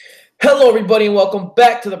Hello, everybody, and welcome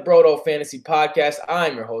back to the Brodo Fantasy Podcast.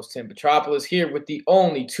 I'm your host, Tim Petropolis, here with the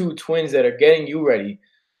only two twins that are getting you ready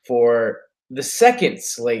for the second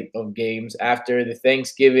slate of games after the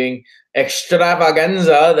Thanksgiving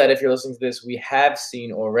extravaganza that, if you're listening to this, we have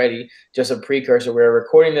seen already. Just a precursor. We're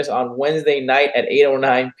recording this on Wednesday night at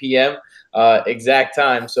 8:09 p.m. Exact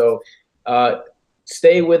time. So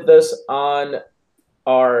stay with us on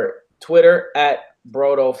our Twitter at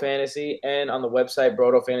Brodo Fantasy and on the website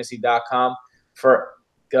brodofantasy.com for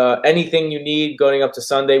anything you need going up to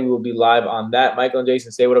Sunday. We will be live on that. Michael and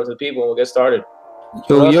Jason, say what up to the people and we'll get started.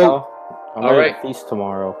 Yo. I'm ready to feast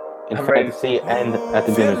tomorrow in I'm ready. fantasy and at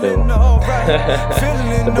the dinner table.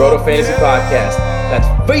 The Brodo Fantasy Podcast.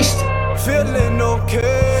 That's feast. Feeling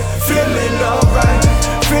okay, feeling alright,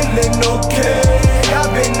 feeling okay.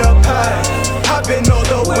 I've been up high, I've been all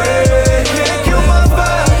the way. Can't kill my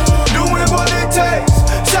vibe, doing what it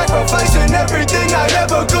takes, sacrificing everything I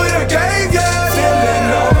ever could have gave. Yeah,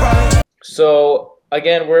 feeling alright. So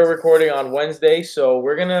again, we're recording on Wednesday, so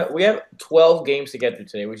we have 12 games to get through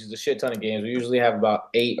today, which is a shit ton of games. We usually have about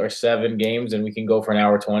 8 or 7 games, and we can go for an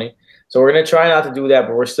hour 20. So we're gonna try not to do that,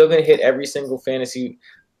 but we're still gonna hit every single fantasy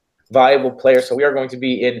viable player. So we are going to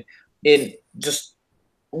be in just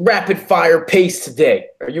rapid fire pace today.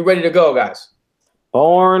 Are you ready to go, guys?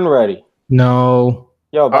 Born ready. No.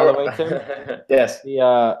 Yo, by the way, Tim, Yes.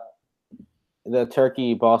 the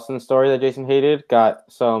turkey Boston story that Jason hated got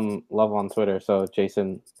some love on Twitter, so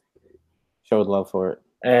Jason showed love for it.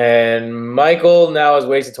 And Michael now has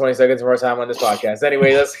wasted 20 seconds of our time on this podcast.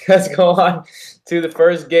 Anyway, let's go on to the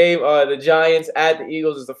first game. The Giants at the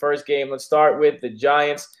Eagles is the first game. Let's start with the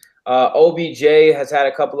Giants. OBJ has had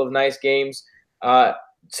a couple of nice games.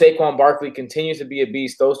 Saquon Barkley continues to be a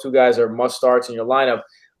beast. Those two guys are must starts in your lineup.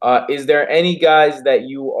 Is there any guys that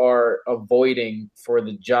you are avoiding for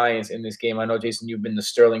the Giants in this game? I know, Jason, you've been the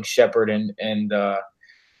Sterling Shepard and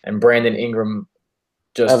Brandon Ingram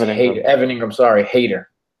Evan Ingram, hater.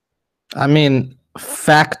 I mean,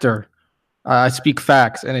 factor. I speak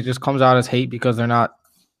facts, and it just comes out as hate because they're not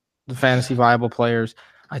the fantasy viable players.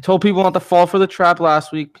 I told people not to fall for the trap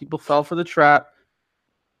last week. People fell for the trap.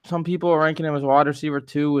 Some people are ranking him as wide receiver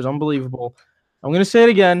 2. It was unbelievable. I'm going to say it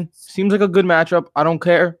again. Seems like a good matchup. I don't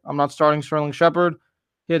care. I'm not starting Sterling Shepard.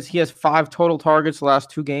 He has 5 total targets the last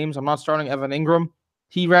 2 games. I'm not starting Evan Ingram.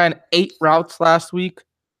 He ran 8 routes last week.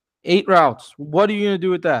 8 routes. What are you going to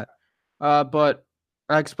do with that? But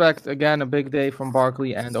I expect, again, a big day from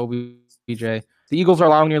Barkley and OBJ. The Eagles are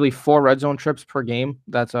allowing nearly 4 red zone trips per game.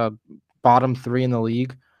 That's a bottom 3 in the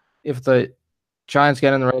league. If the Giants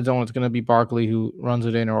get in the red zone, it's going to be Barkley who runs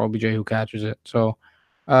it in or OBJ who catches it. So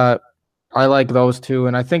I like those two.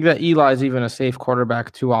 And I think that Eli is even a safe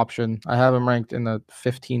quarterback 2 option. I have him ranked in the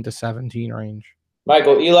 15 to 17 range.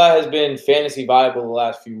 Michael, Eli has been fantasy viable the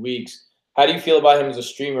last few weeks. How do you feel about him as a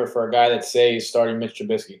streamer for a guy that, say, is starting Mitch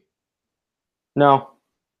Trubisky? No,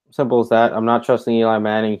 simple as that. I'm not trusting Eli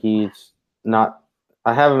Manning. He's not –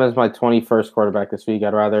 I have him as my 21st quarterback this week.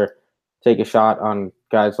 I'd rather take a shot on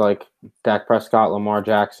guys like Dak Prescott, Lamar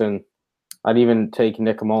Jackson. I'd even take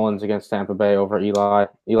Nick Mullins against Tampa Bay over Eli.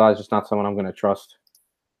 Eli's just not someone I'm going to trust.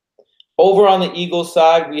 Over on the Eagles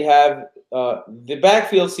side, we have the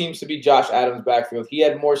backfield seems to be Josh Adams' backfield. He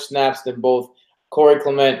had more snaps than both Corey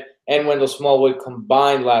Clement and Wendell Smallwood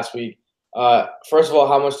combined last week. First of all,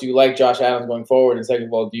 how much do you like Josh Adams going forward? And second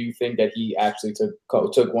of all, do you think that he actually took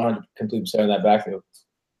 100% of that backfield?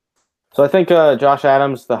 So I think Josh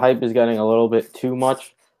Adams, the hype is getting a little bit too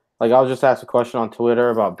much. Like, I was just asked a question on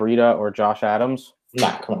Twitter about Breida or Josh Adams.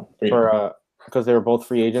 Nah, come on. Because they were both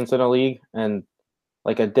free agents in a league, and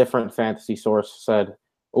like a different fantasy source said,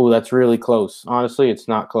 "Oh, that's really close." Honestly, it's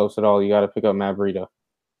not close at all. You got to pick up Matt Breida.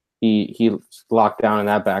 He locked down in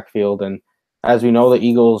that backfield, and as we know, the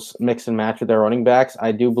Eagles mix and match with their running backs.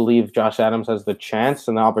 I do believe Josh Adams has the chance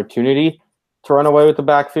and the opportunity to run away with the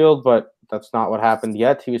backfield, but that's not what happened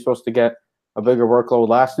yet. He was supposed to get a bigger workload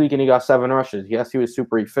last week, and he got 7 rushes. Yes, he was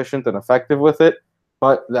super efficient and effective with it,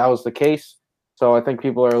 but that was the case. So I think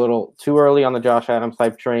people are a little too early on the Josh Adams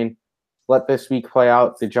hype train. Let this week play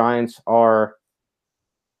out. The Giants are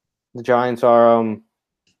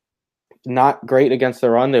not great against the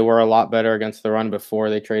run. They were a lot better against the run before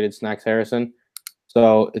they traded Snacks Harrison.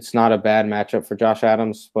 So it's not a bad matchup for Josh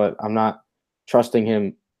Adams, but I'm not trusting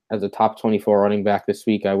him as a top 24 running back this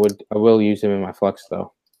week. I will use him in my flex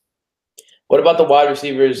though. What about the wide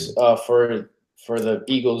receivers for the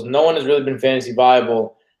Eagles? No one has really been fantasy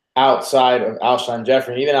viable outside of Alshon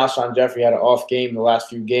Jeffrey. Even Alshon Jeffrey had an off game the last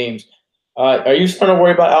few games. Are you starting to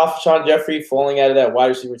worry about Alshon Jeffrey falling out of that wide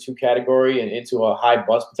receiver 2 category and into a high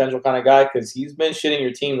bust potential kind of guy? Because he's been shitting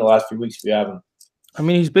your team the last few weeks if you haven't. I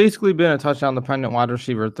mean, he's basically been a touchdown-dependent wide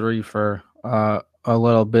receiver 3 for a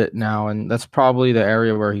little bit now, and that's probably the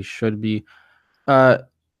area where he should be.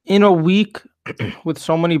 In a week with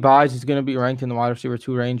so many buys, he's going to be ranked in the wide receiver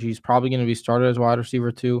 2 range. He's probably going to be started as wide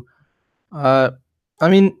receiver 2. I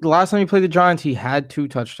mean, the last time he played the Giants, he had 2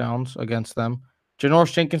 touchdowns against them.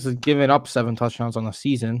 Janoris Jenkins has given up 7 touchdowns on the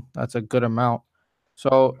season. That's a good amount.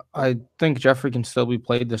 So I think Jeffrey can still be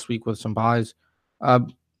played this week with some buys. But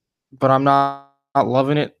I'm not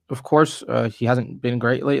loving it. Of course, he hasn't been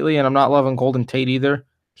great lately, and I'm not loving Golden Tate either.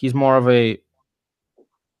 He's more of a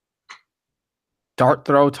dart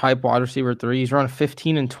throw type wide receiver 3. He's run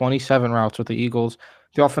 15 and 27 routes with the Eagles.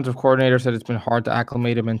 The offensive coordinator said it's been hard to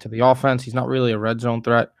acclimate him into the offense. He's not really a red zone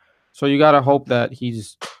threat. So you got to hope that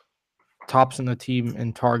he's tops in the team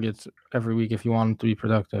in targets every week if you want him to be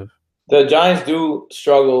productive. The Giants do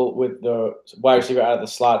struggle with the wide receiver out of the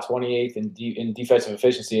slot, 28th in defensive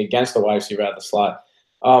efficiency against the wide receiver out of the slot.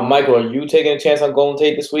 Michael, are you taking a chance on Golden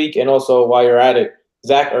Tate this week? And also, while you're at it,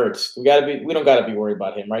 Zach Ertz. We don't gotta be worried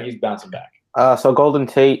about him, right? He's bouncing back. So Golden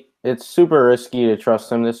Tate, it's super risky to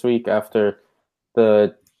trust him this week after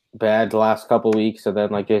the bad last couple weeks. And then,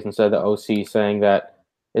 like Jason said, the OC saying that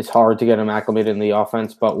it's hard to get him acclimated in the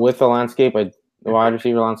offense. But with the landscape, the wide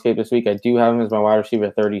receiver landscape this week, I do have him as my wide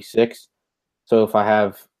receiver 36. So if I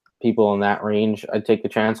have people in that range, I'd take the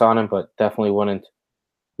chance on him, but definitely wouldn't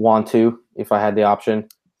want to if I had the option.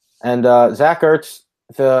 And Zach Ertz,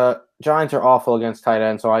 the Giants are awful against tight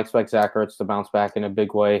end, so I expect Zach Ertz to bounce back in a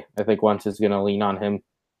big way. I think Wentz is going to lean on him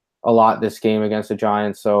a lot this game against the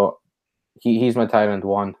Giants, so he's my tight end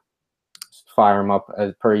 1. Just fire him up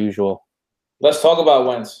as per usual. Let's talk about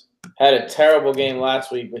Wentz. Had a terrible game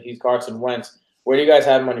last week, but he's Carson Wentz. Where do you guys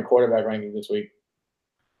have him on your quarterback ranking this week?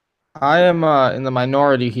 I am in the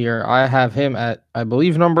minority here. I have him at, I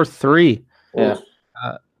believe, number 3. Yeah.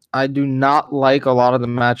 I do not like a lot of the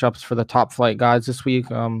matchups for the top flight guys this week.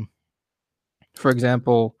 For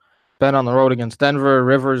example, Ben on the road against Denver,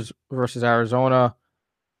 Rivers versus Arizona,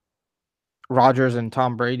 Rodgers and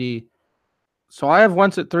Tom Brady. So I have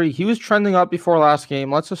Wentz at 3. He was trending up before last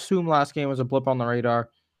game. Let's assume last game was a blip on the radar.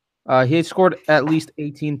 He had scored at least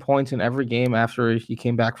 18 points in every game after he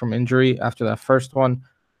came back from injury after that first one.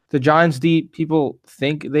 The Giants D, people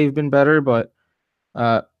think they've been better, but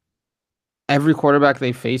every quarterback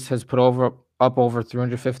they faced has put up over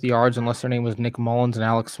 350 yards unless their name was Nick Mullins and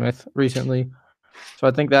Alex Smith recently. So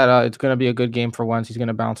I think that it's going to be a good game for Wentz. He's going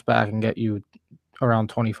to bounce back and get you around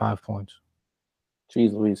 25 points.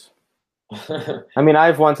 Jeez Louise. I mean, I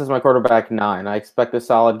have Wentz as my quarterback 9. I expect a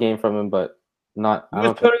solid game from him, but not. He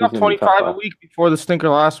was putting up 25 a week before the stinker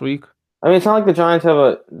last week. I mean, it's not like the Giants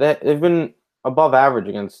they've been above average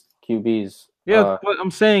against QBs. Yeah, but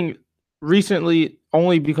I'm saying recently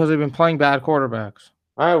only because they've been playing bad quarterbacks.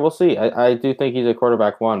 All right, we'll see. I do think he's a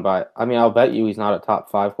quarterback 1, but I mean, I'll bet you he's not a top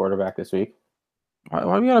 5 quarterback this week. Why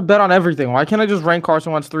are we gonna bet on everything? Why can't I just rank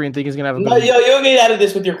Carson Wentz 3 and think he's gonna have a No, you don't get out of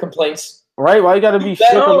this with your complaints. Right? Why you gotta be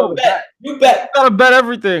bet. about Bet. You bet. You gotta bet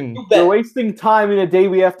everything. You bet. You're wasting time in a day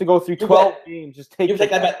we have to go through 12 games. Just take that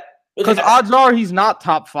bet. Because odds are he's not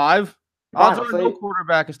top 5. Odds Fine, are no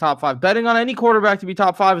quarterback is top 5. Betting on any quarterback to be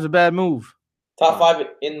top 5 is a bad move. Top 5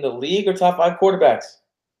 in the league or top 5 quarterbacks?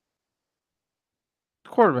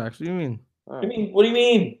 Quarterbacks, what do you mean? What do you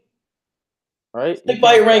mean? Right? Stick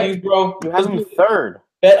by your rankings, bro. You have him 3rd.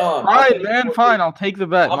 Bet on. Fine, man, fine. I'll take the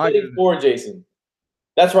bet. I'm betting for Jason.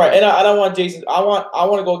 That's right. And I don't want Jason. I want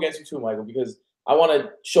to go against you too, Michael, because I want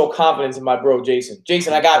to show confidence in my bro, Jason.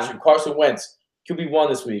 Jason, I got you. Carson Wentz, QB1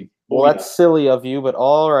 this week. Well, that's silly of you, but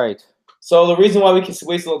all right. So the reason why we can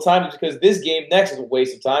waste a little time is because this game next is a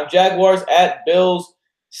waste of time. Jaguars at Bills.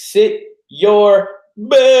 Sit your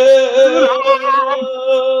Bills.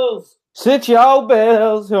 Sit your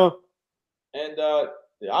Bills. And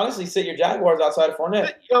honestly, sit your Jaguars outside of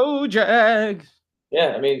Fournette. Yo, Jags.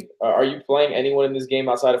 Yeah, I mean, are you playing anyone in this game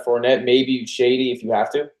outside of Fournette? Maybe Shady if you have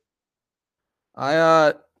to.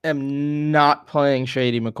 I am not playing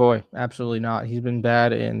Shady McCoy. Absolutely not. He's been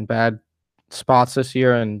bad in bad spots this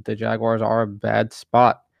year, and the Jaguars are a bad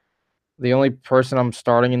spot. The only person I'm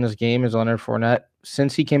starting in this game is Leonard Fournette.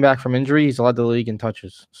 Since he came back from injury, he's led the league in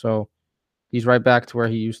touches. So he's right back to where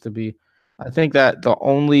he used to be. I think that the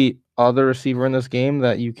only other receiver in this game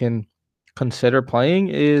that you can consider playing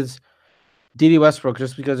is D.D. Westbrook,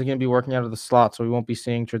 just because he's going to be working out of the slot, so we won't be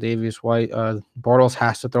seeing Tre'Davious White. Bortles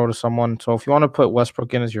has to throw to someone. So if you want to put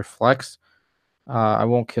Westbrook in as your flex, I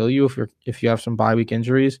won't kill you if you have some bye week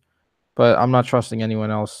injuries, but I'm not trusting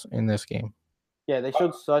anyone else in this game. Yeah, they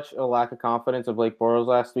showed such a lack of confidence of Blake Bortles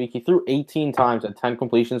last week. He threw 18 times at 10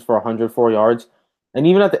 completions for 104 yards, and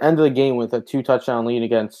even at the end of the game with a 2-touchdown lead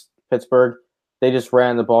against Pittsburgh, they just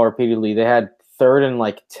ran the ball repeatedly. They had 3rd and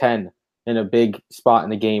like 10 in a big spot in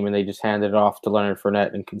the game, and they just handed it off to Leonard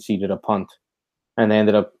Fournette and conceded a punt. And they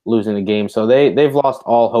ended up losing the game. So they've lost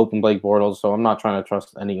all hope in Blake Bortles, so I'm not trying to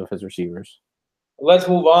trust any of his receivers. Let's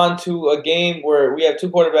move on to a game where we have two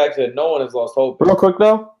quarterbacks that no one has lost hope in. Real quick,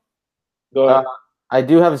 though. Go ahead. I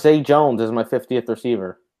do have Zay Jones as my 50th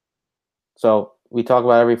receiver. So we talk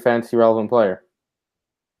about every fantasy relevant player.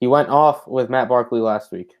 He went off with Matt Barkley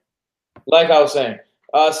last week. Like I was saying,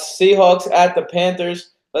 Seahawks at the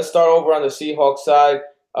Panthers. Let's start over on the Seahawks side.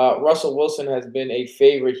 Russell Wilson has been a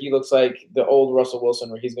favorite. He looks like the old Russell Wilson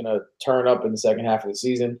where he's going to turn up in the second half of the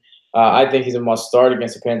season. I think he's a must-start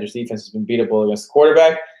against the Panthers defense. Has been beatable against the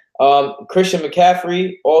quarterback. Christian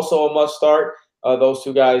McCaffrey, also a must-start. Those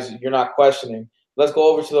two guys you're not questioning. Let's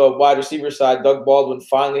go over to the wide receiver side. Doug Baldwin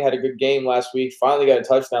finally had a good game last week. Finally got a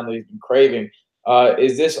touchdown that he's been craving.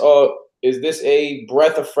 Is this a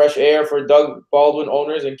breath of fresh air for Doug Baldwin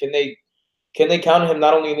owners, and can they count on him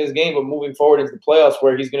not only in this game but moving forward into the playoffs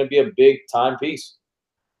where he's going to be a big-time piece?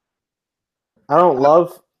 I don't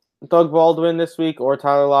love Doug Baldwin this week or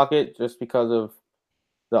Tyler Lockett just because of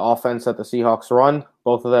the offense that the Seahawks run.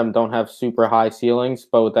 Both of them don't have super high ceilings,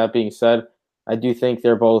 but with that being said, I do think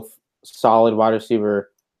they're both solid wide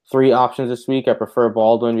receiver 3 options this week. I prefer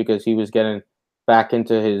Baldwin because he was getting back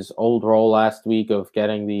into his old role last week of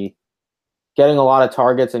getting a lot of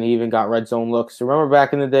targets, and he even got red zone looks. Remember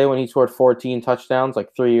back in the day when he scored 14 touchdowns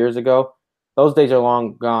like 3 years ago? Those days are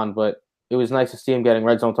long gone, but it was nice to see him getting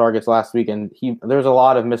red zone targets last week, and there's a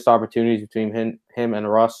lot of missed opportunities between him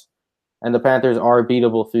and Russ, and the Panthers are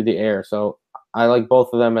beatable through the air. So I like both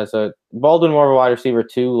of them as a Baldwin more of a wide receiver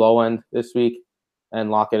 2, low end this week, and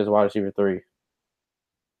Lockett as a wide receiver 3.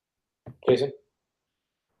 Jason?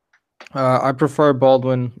 I prefer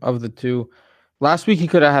Baldwin of the two. Last week he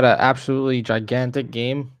could have had an absolutely gigantic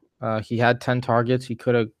game. He had 10 targets. He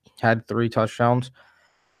could have had 3 touchdowns.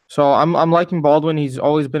 So I'm liking Baldwin. He's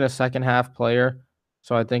always been a second half player.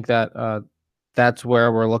 So I think that that's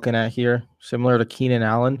where we're looking at here, similar to Keenan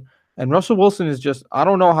Allen. And Russell Wilson is just, I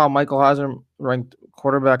don't know how Michael has him ranked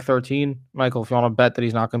quarterback 13. Michael, if you want to bet that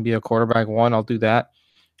he's not going to be a quarterback 1, I'll do that.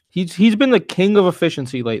 He's been the king of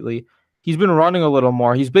efficiency lately. He's been running a little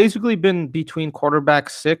more. He's basically been between quarterback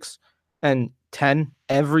 6 and 10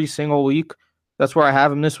 every single week. That's where I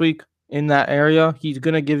have him this week, in that area. He's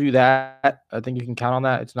going to give you that. I think you can count on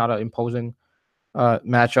that. It's not an imposing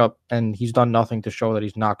matchup, and he's done nothing to show that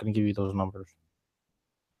he's not going to give you those numbers.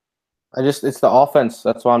 It's the offense.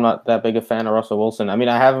 That's why I'm not that big a fan of Russell Wilson. I mean,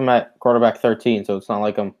 I have him at quarterback 13, so it's not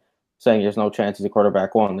like I'm saying there's no chance he's a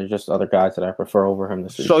quarterback 1. There's just other guys that I prefer over him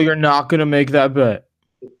this week. So you're not going to make that bet?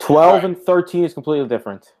 12 and 13 is completely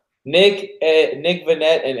different. Nick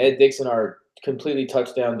Vannett and Ed Dixon are completely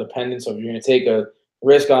touchdown dependent, so if you're going to take a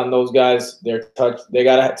risk on those guys, they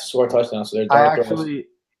got to have to score touchdowns. So they're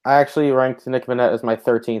I actually ranked Nick Vannett as my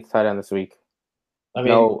 13th tight end this week. I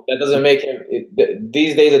mean, that doesn't make him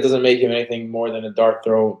these days. It doesn't make him anything more than a dart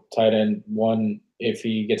throw tight end 1 if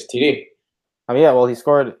he gets TD. I mean, yeah, well, he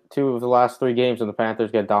scored 2 of the last 3 games, and the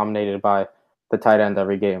Panthers get dominated by the tight end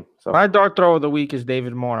every game. So my dart throw of the week is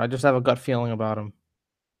David Moore. I just have a gut feeling about him.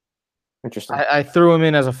 Interesting. I threw him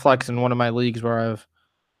in as a flex in one of my leagues where I have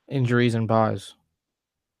injuries and buys.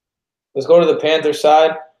 Let's go to the Panthers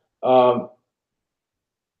side. I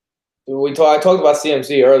talked about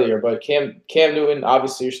CMC earlier, but Cam Newton,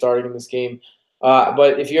 obviously you're starting in this game.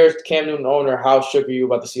 But if you're a Cam Newton owner, how shook are you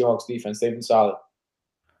about the Seahawks defense? They've been solid.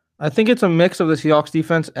 I think it's a mix of the Seahawks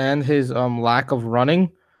defense and his lack of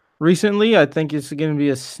running recently. I think it's going to be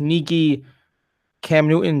a sneaky Cam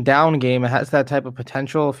Newton down game. It has that type of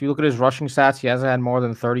potential. If you look at his rushing stats, he hasn't had more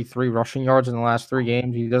than 33 rushing yards in the last 3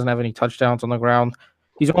 games. He doesn't have any touchdowns on the ground.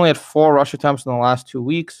 He's only had 4 rush attempts in the last 2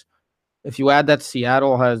 weeks. If you add that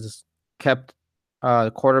Seattle has kept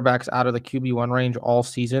quarterbacks out of the QB1 range all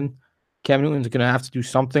season, Cam Newton's going to have to do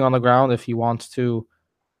something on the ground if he wants to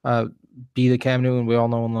be the Cam Newton we all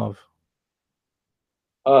know and love.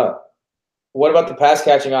 What about the pass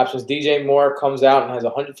catching options? DJ Moore comes out and has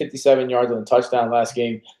 157 yards and a touchdown last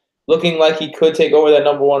game, looking like he could take over that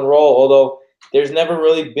number 1 role, although there's never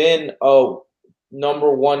really been a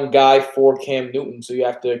number 1 guy for Cam Newton, so you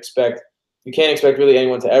can't expect really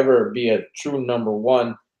anyone to ever be a true number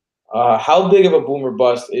 1. How big of a boomer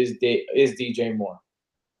bust is DJ Moore?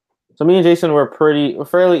 So me and Jason we're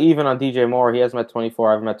fairly even on DJ Moore. He has him at 24.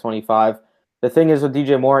 I have him at 25. The thing is with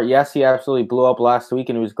DJ Moore, yes, he absolutely blew up last week,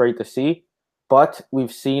 and it was great to see. But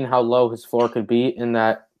we've seen how low his floor could be in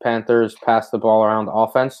that Panthers pass the ball around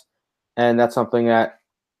offense, and that's something that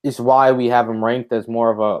is why we have him ranked as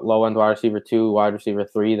more of a low-end wide receiver 2, wide receiver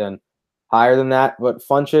 3 than higher than that. But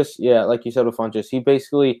Funchess, yeah, like you said with Funchess, he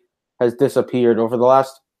basically has disappeared. Over the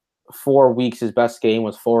last 4 weeks, his best game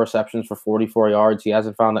was 4 receptions for 44 yards. He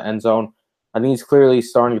hasn't found the end zone. I think he's clearly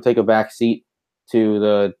starting to take a back seat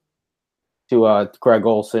to Greg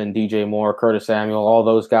Olsen, DJ Moore, Curtis Samuel, all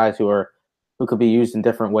those guys who could be used in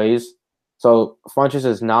different ways. So Funchess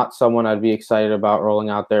is not someone I'd be excited about rolling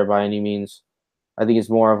out there by any means. I think he's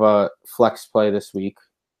more of a flex play this week.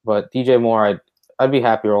 But DJ Moore, I'd be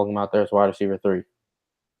happy rolling him out there as wide receiver 3.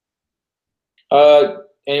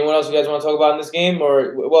 Anyone else you guys want to talk about in this game?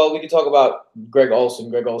 Or, well, we could talk about Greg Olsen.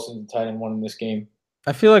 Greg Olsen's the tight end one in this game.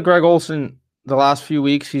 I feel like Greg Olsen, the last few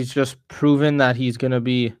weeks, he's just proven that he's going to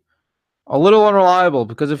be a little unreliable,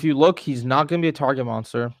 because if you look, he's not going to be a target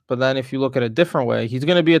monster. But then if you look at a different way, he's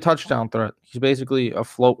going to be a touchdown threat. He's basically a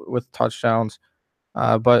float with touchdowns.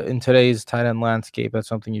 But in today's tight end landscape, that's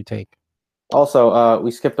something you take. Also,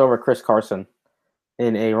 we skipped over Chris Carson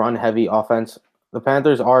in a run-heavy offense. The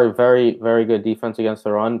Panthers are a very, very good defense against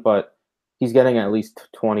the run, but he's getting at least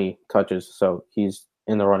 20 touches, so he's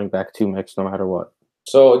in the running back 2 mix no matter what.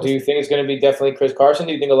 So do you think it's going to be definitely Chris Carson?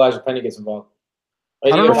 Do you think Elijah Penny gets involved? I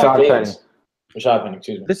don't know. Rashad Penny,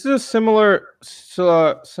 excuse me. This is a similar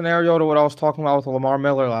scenario to what I was talking about with Lamar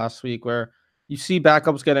Miller last week, where you see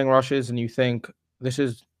backups getting rushes and you think this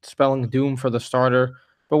is spelling doom for the starter.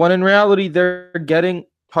 But when in reality, they're getting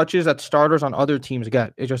touches that starters on other teams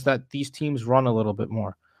get. It's just that these teams run a little bit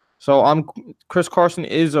more. So Chris Carson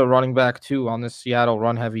is a running back too on this Seattle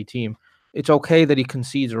run-heavy team. It's okay that he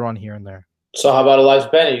concedes a run here and there. So how about Elijah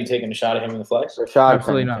Penny? Are you taking a shot at him in the flex? Rashad.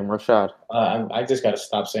 Absolutely not. Rashad. I just got to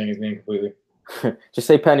stop saying his name completely. Just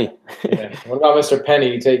say Penny. Yeah. What about Mr.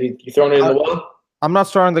 Penny? You throwing it in the well? I'm not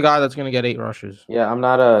starting the guy that's going to get 8 rushes. Yeah, I'm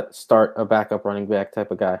not a backup running back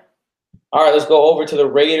type of guy. All right, let's go over to the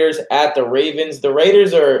Raiders at the Ravens. The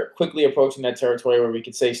Raiders are quickly approaching that territory where we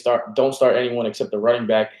could say don't start anyone except the running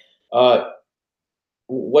back. John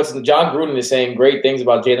Gruden is saying great things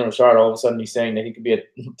about Jalen Richard. All of a sudden, he's saying that he could be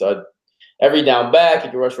a every down back. He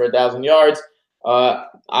could rush for 1,000 yards.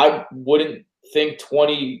 I wouldn't think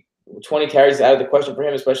 20 carries is out of the question for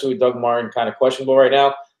him, especially with Doug Martin kind of questionable right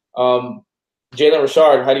now. Jalen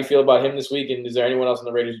Richard, how do you feel about him this week? And is there anyone else in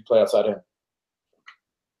the Raiders who play outside of him?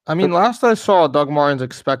 I mean, last I saw, Doug Martin's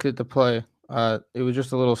expected to play. It was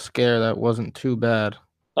just a little scare that wasn't too bad.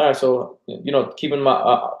 All right, so, keep in mind,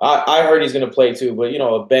 I heard he's going to play too, but,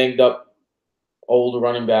 a banged-up old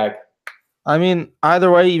running back. I mean, either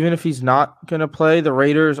way, even if he's not going to play, the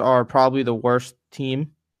Raiders are probably the worst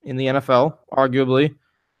team in the NFL, arguably.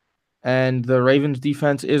 And the Ravens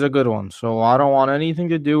defense is a good one. So I don't want anything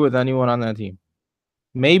to do with anyone on that team.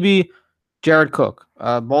 Maybe Jared Cook,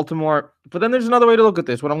 Baltimore. But then there's another way to look at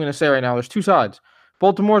this. What I'm going to say right now, there's 2 sides.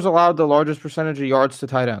 Baltimore's allowed the largest percentage of yards to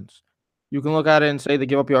tight ends. You can look at it and say they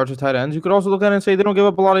give up yards to tight ends. You could also look at it and say they don't give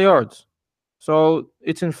up a lot of yards. So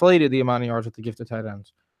it's inflated the amount of yards that they give to tight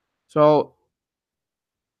ends. So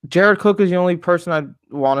Jared Cook is the only person I'd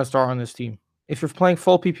want to start on this team. If you're playing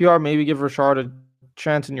full PPR, maybe give Richard a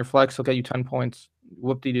chance in your flex. He'll get you 10 points.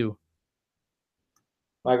 Whoop-de-doo.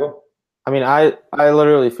 Michael? I mean, I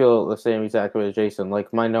literally feel the same exact way as Jason.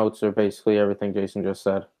 Like, my notes are basically everything Jason just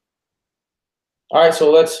said. All right, so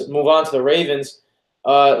let's move on to the Ravens.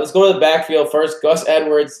 Let's go to the backfield first. Gus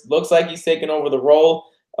Edwards looks like he's taking over the role.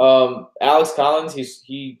 Alex Collins,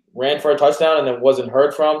 he ran for a touchdown and then wasn't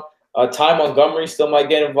heard from. Ty Montgomery still might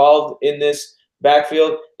get involved in this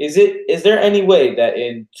backfield. Is there any way that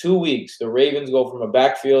in 2 weeks the Ravens go from a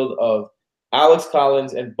backfield of Alex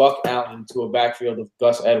Collins and Buck Allen to a backfield of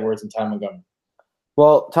Gus Edwards and Ty Montgomery?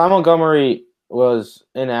 Well, Ty Montgomery was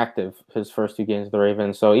inactive his first 2 games of the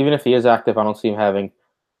Ravens, so even if he is active, I don't see him having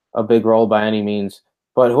a big role by any means.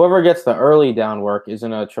 But whoever gets the early down work is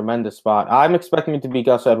in a tremendous spot. I'm expecting it to be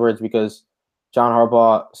Gus Edwards because John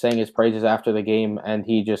Harbaugh sang his praises after the game, and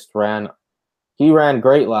he ran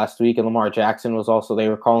great last week, and Lamar Jackson was also, they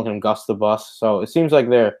were calling him Gus the Bus. So it seems like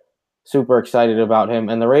they're super excited about him.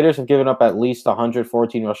 And the Raiders have given up at least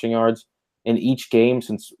 114 rushing yards in each game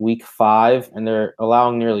since week 5, and they're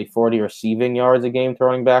allowing nearly 40 receiving yards a game to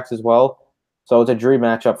running backs as well. So it's a dream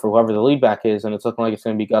matchup for whoever the lead back is, and it's looking like it's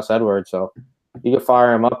going to be Gus Edwards. So you could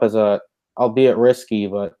fire him up as albeit risky,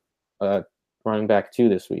 but running back 2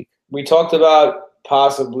 this week. We talked about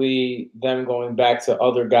possibly them going back to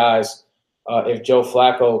other guys if Joe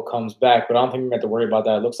Flacco comes back, but I don't think we have to worry about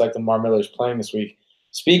that. It looks like Lamar Miller is playing this week.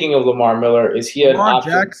 Speaking of Lamar Miller, is he an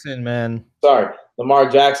option? Lamar Jackson, man. Sorry, Lamar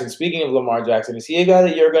Jackson. Speaking of Lamar Jackson, is he a guy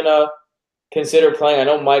that you're going to consider playing? I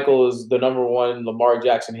know Michael is the number 1 Lamar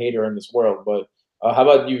Jackson hater in this world, but how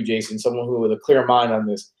about you, Jason, someone who with a clear mind on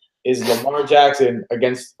this? Is Lamar Jackson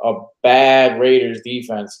against a bad Raiders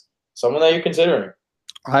defense someone that you're considering.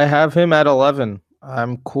 I have him at 11.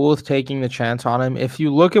 I'm cool with taking the chance on him. If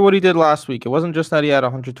you look at what he did last week, it wasn't just that he had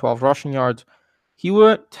 112 rushing yards. He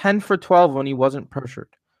went 10 for 12 when he wasn't pressured.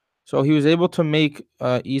 So he was able to make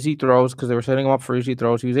easy throws because they were setting him up for easy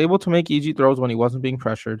throws. He was able to make easy throws when he wasn't being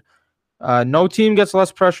pressured. No team gets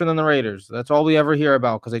less pressure than the Raiders. That's all we ever hear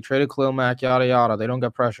about because they traded Khalil Mack, yada, yada. They don't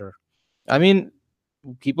get pressure. I mean,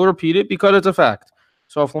 people repeat it because it's a fact.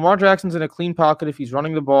 So if Lamar Jackson's in a clean pocket, if he's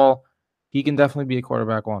running the ball, he can definitely be a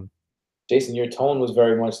quarterback one. Jason, your tone was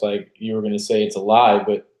very much like you were going to say it's a lie,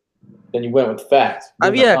 but then you went with fact.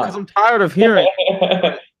 Yeah, because I'm tired of hearing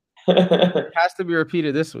it. It has to be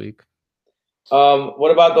repeated this week.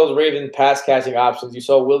 What about those Raven pass catching options? You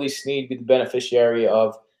saw Willie Snead be the beneficiary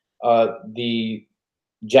of the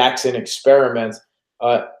Jackson experiment.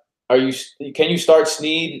 Can you start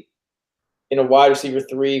Snead in a wide receiver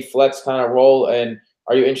 3 flex kind of role, and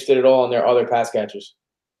are you interested at all in their other pass catchers?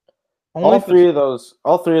 All three of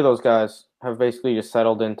those guys have basically just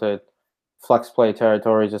settled into flex play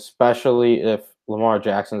territories, especially if Lamar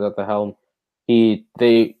Jackson's at the helm.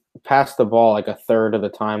 They passed the ball like a third of the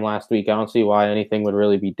time last week. I don't see why anything would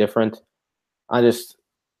really be different. I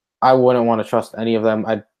wouldn't want to trust any of them.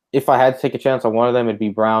 If I had to take a chance on one of them, it'd be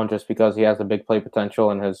Brown, just because he has a big play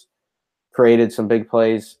potential and has created some big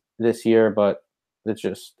plays this year, but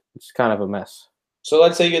it's kind of a mess. So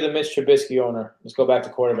let's say you're the Mitch Trubisky owner. Let's go back to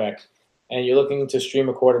quarterback. And you're looking to stream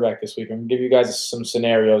a quarterback this week. I'm going to give you guys some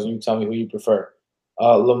scenarios, and you tell me who you prefer.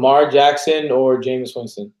 Lamar Jackson or Jameis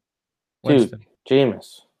Winston? Dude,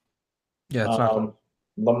 Jameis. Yeah, it's not good.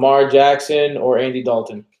 Lamar Jackson or Andy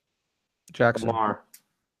Dalton? Jackson.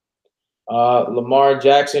 Lamar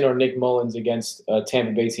Jackson or Nick Mullins against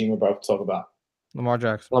Tampa Bay team we're about to talk about? Lamar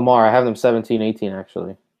Jackson. Lamar. I have them 17-18,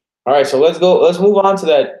 actually. All right, so let's go. Let's move on to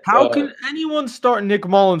that. How can anyone start Nick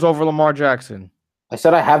Mullins over Lamar Jackson? I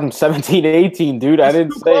said I have him 17-18, dude. I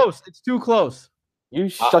didn't say close. It's too close. You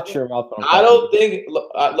shut your mouth. I don't think.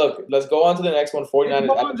 Look, let's go on to the next one. 49ers. Nick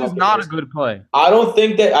Mullins is not a good play. I don't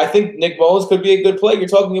think that. I think Nick Mullins could be a good play. You're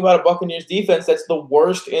talking about a Buccaneers defense that's the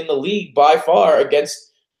worst in the league by far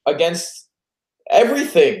against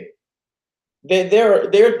everything. They're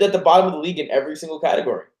at the bottom of the league in every single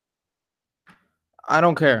category. I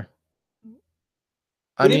don't care.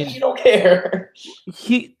 I mean, you don't care.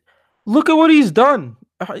 Look at what he's done.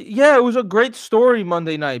 Yeah, it was a great story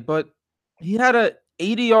Monday night, but he had a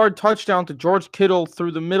 80-yard touchdown to George Kittle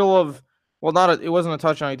through the middle of, it wasn't a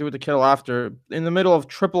touchdown. He threw it to Kittle after, in the middle of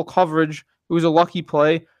triple coverage. It was a lucky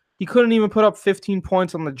play. He couldn't even put up 15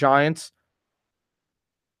 points on the Giants.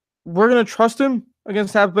 We're going to trust him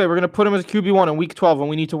against Tampa Bay. We're going to put him as a QB1 in Week 12 when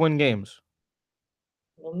we need to win games.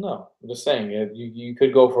 Well, no. I'm just saying, you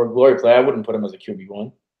could go for a glory play. I wouldn't put him as a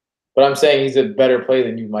QB1. But I'm saying he's a better play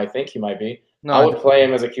than you might think he might be. No, I would play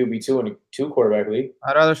him as a QB2 in a 2-quarterback league.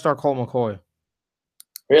 I'd rather start Colt McCoy.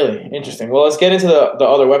 Really? Interesting. Well, let's get into the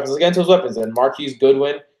other weapons. Let's get into those weapons then. Marquise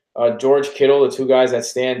Goodwin, George Kittle, the two guys that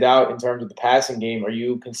stand out in terms of the passing game. Are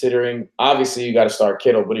you considering – obviously you got to start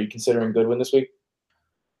Kittle, but are you considering Goodwin this week?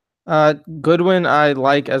 Goodwin I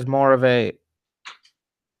like as more of a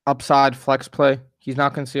upside flex play. He's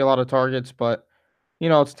not going to see a lot of targets, but,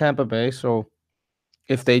 it's Tampa Bay, so –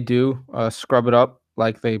 if they do scrub it up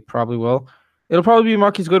like they probably will, it'll probably be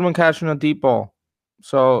Marquise Goodwin catching a deep ball.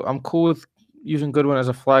 So I'm cool with using Goodwin as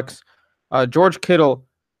a flex. George Kittle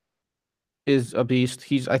is a beast.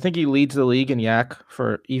 I think he leads the league in yak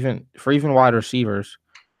for even wide receivers.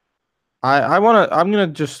 I'm gonna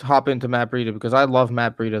just hop into Matt Breida because I love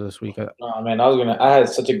Matt Breida this week. Oh man, I had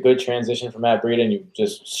such a good transition for Matt Breida and you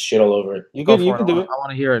just shit all over it. You can do it. I want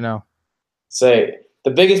to hear it now. Say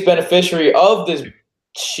the biggest beneficiary of this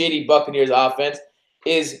shitty Buccaneers offense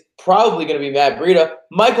is probably going to be Matt Breida.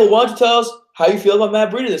 Michael, why don't you tell us how you feel about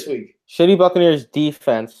Matt Breida this week? Shitty Buccaneers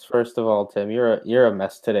defense, first of all, Tim. You're a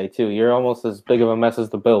mess today, too. You're almost as big of a mess as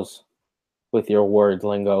the Bills with your word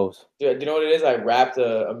lingos. Dude, do you know what it is? I rapped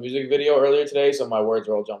a music video earlier today, so my words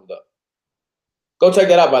are all jumbled up. Go check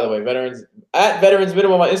that out, by the way. Veterans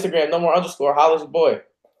Minimum on Instagram. No more underscore. Hollers boy.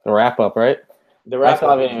 The wrap-up, right? The wrap-up.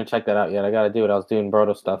 I haven't even checked that out yet. I got to do it. I was doing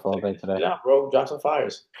Brodo stuff all day today. Yeah, bro. Drop some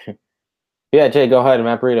fires. Yeah, Jay, go ahead.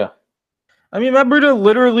 Matt Breida. I mean, Matt Breida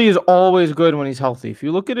literally is always good when he's healthy. If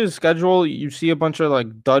you look at his schedule, you see a bunch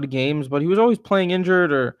of dud games, but he was always playing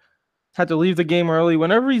injured or had to leave the game early.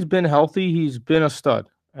 Whenever he's been healthy, he's been a stud.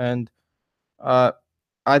 And I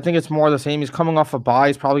think it's more the same. He's coming off a bye.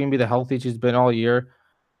 He's probably going to be the healthiest he's been all year.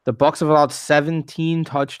 The Bucs have allowed 17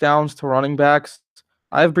 touchdowns to running backs.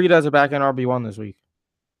 I have Breida as a back-end RB1 this week.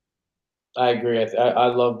 I agree. I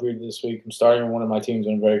love Breida this week. I'm starting on one of my teams,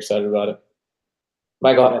 and I'm very excited about it.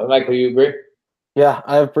 Michael, you agree? Yeah,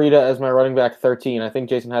 I have Breida as my running back 13. I think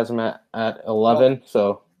Jason has him at 11.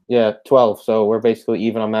 So, yeah, 12. So we're basically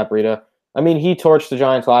even on Matt Breida. I mean, he torched the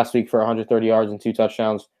Giants last week for 130 yards and 2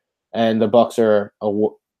 touchdowns, and the Bucks are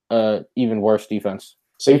a even worse defense.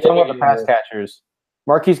 So you're talking about the pass catchers.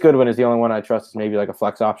 Marquise Goodwin is the only one I trust as maybe like a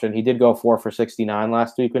flex option. He did go 4 for 69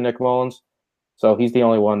 last week with Nick Mullins. So he's the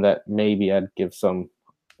only one that maybe I'd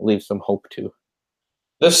leave some hope to.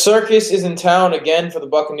 The circus is in town again for the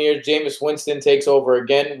Buccaneers. Jameis Winston takes over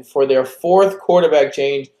again for their 4th quarterback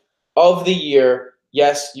change of the year.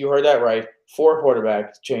 Yes, you heard that right. 4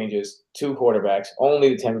 quarterback changes, 2 quarterbacks, only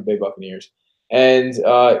the Tampa Bay Buccaneers. And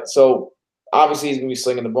so obviously he's going to be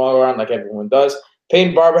slinging the ball around like everyone does.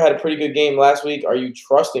 Peyton Barber had a pretty good game last week. Are you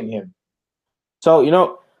trusting him? So,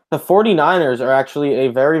 the 49ers are actually a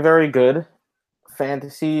very, very good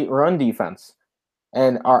fantasy run defense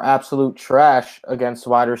and are absolute trash against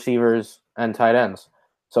wide receivers and tight ends.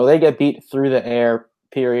 So they get beat through the air,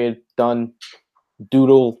 period, done,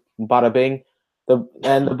 doodle, bada bing.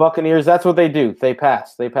 And the Buccaneers, that's what they do. They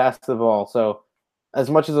pass the ball. So as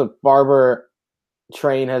much as a Barber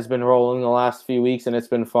train has been rolling the last few weeks and it's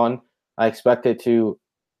been fun, I expect it to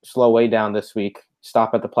slow way down this week,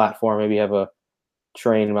 stop at the platform, maybe have a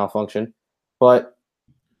train malfunction. But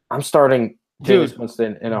I'm starting Jameis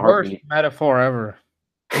Winston in a heartbeat. Worst metaphor ever.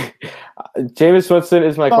 Jameis Winston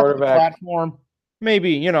is my quarterback. Platform.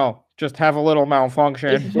 Maybe, just have a little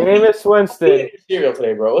malfunction. Jameis Winston. Cereal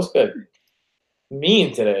today, bro. What's good?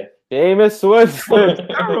 Mean today. Jameis Winston.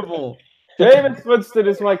 Terrible. Jameis Winston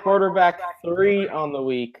is my quarterback 3 on the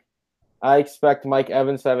week. I expect Mike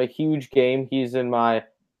Evans to have a huge game. He's in my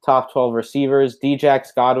top 12 receivers. Djax,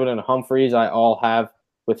 Godwin, and Humphreys I all have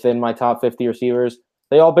within my top 50 receivers.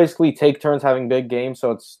 They all basically take turns having big games,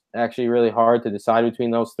 so it's actually really hard to decide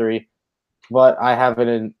between those 3. But I have it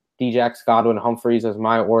in Djax, Godwin, Humphreys as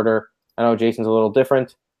my order. I know Jason's a little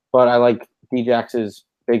different, but I like Djax's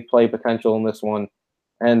big play potential in this one.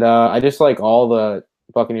 And I just like all the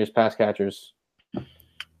Buccaneers pass catchers.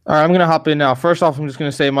 All right, I'm gonna hop in now. First off, I'm just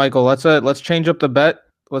gonna say, Michael, let's change up the bet.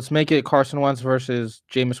 Let's make it Carson Wentz versus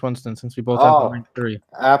Jameis Winston since we both have 3.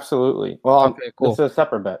 Absolutely. Well, okay, cool. It's a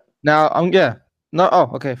separate bet. Now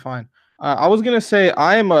okay, fine. I was gonna say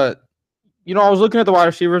I was looking at the wide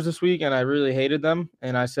receivers this week and I really hated them,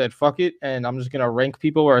 and I said fuck it, and I'm just gonna rank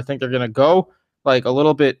people where I think they're gonna go, like a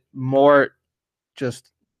little bit more, just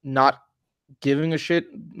not giving a shit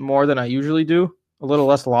more than I usually do, a little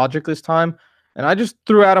less logic this time. And I just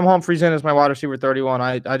threw Adam Humphries in as my wide receiver 31.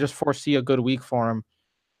 I just foresee a good week for him.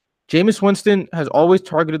 Jameis Winston has always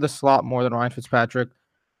targeted the slot more than Ryan Fitzpatrick.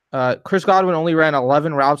 Chris Godwin only ran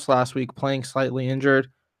 11 routes last week, playing slightly injured.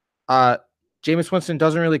 Jameis Winston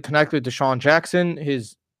doesn't really connect with Deshaun Jackson.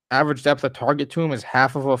 His average depth of target to him is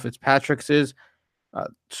half of what Fitzpatrick's is.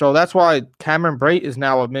 So that's why Cameron Brate is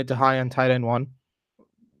now a mid to high end tight end 1.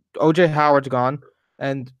 OJ Howard's gone.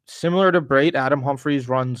 And similar to Brate, Adam Humphries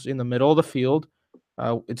runs in the middle of the field.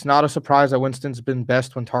 It's not a surprise that Winston's been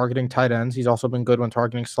best when targeting tight ends. He's also been good when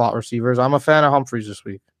targeting slot receivers. I'm a fan of Humphries this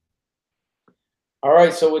week. All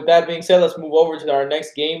right, so with that being said, let's move over to our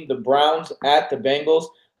next game, the Browns at the Bengals.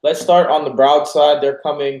 Let's start on the Browns side. They're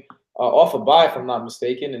coming off a bye, if I'm not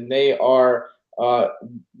mistaken, and they are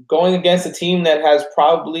going against a team that has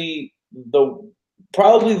probably been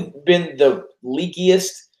the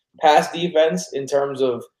leakiest pass defense in terms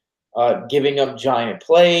of giving up giant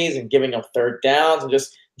plays and giving up third downs and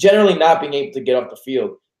just generally not being able to get up the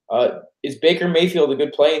field. Is Baker Mayfield a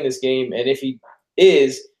good play in this game? And if he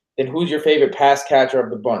is, then who's your favorite pass catcher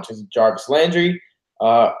of the bunch? Is it Jarvis Landry?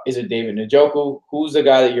 Is it David Njoku? Who's the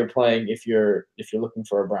guy that you're playing if you're looking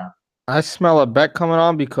for a Brown? I smell a bet coming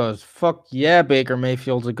on because fuck yeah, Baker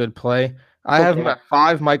Mayfield's a good play. I have him at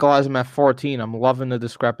 5. Michael has him at 14. I'm loving the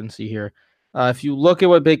discrepancy here. If you look at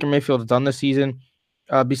what Baker Mayfield has done this season,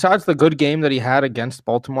 besides the good game that he had against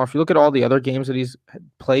Baltimore, if you look at all the other games that he's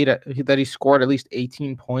played, that he scored at least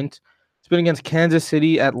 18 points, it's been against Kansas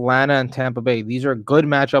City, Atlanta, and Tampa Bay. These are good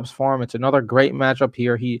matchups for him. It's another great matchup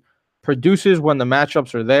here. He produces when the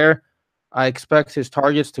matchups are there. I expect his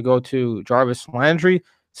targets to go to Jarvis Landry.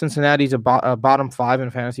 Cincinnati's a bottom 5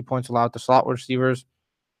 in fantasy points allowed to slot receivers.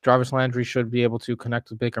 Jarvis Landry should be able to connect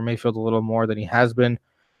with Baker Mayfield a little more than he has been.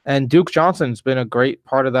 And Duke Johnson's been a great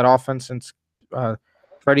part of that offense since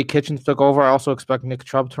Freddie Kitchens took over. I also expect Nick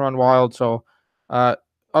Chubb to run wild. So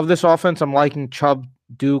of this offense, I'm liking Chubb,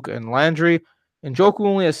 Duke, and Landry. And Njoku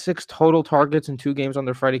only has 6 total targets in 2 games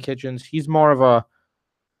under Freddie Kitchens. He's more of a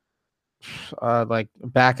like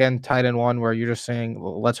back-end tight end 1 where you're just saying,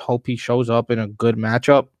 well, let's hope he shows up in a good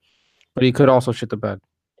matchup. But he could also shit the bed.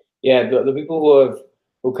 Yeah, the people who have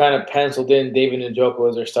who kind of penciled in David Njoku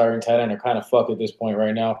as their starting tight end are kind of fucked at this point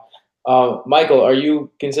right now. Michael, are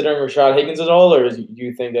you considering Rashad Higgins at all, or do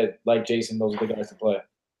you think that, like Jason, those are the guys to play?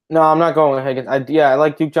 No, I'm not going with Higgins. I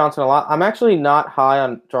like Duke Johnson a lot. I'm actually not high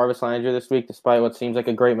on Jarvis Landry this week, despite what seems like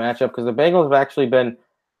a great matchup, because the Bengals have actually been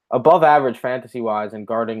above average fantasy-wise in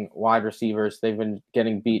guarding wide receivers. They've been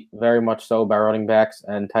getting beat very much so by running backs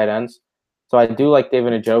and tight ends. So I do like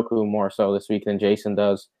David Njoku more so this week than Jason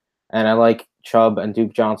does. And I like Chubb and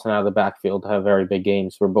Duke Johnson out of the backfield to have very big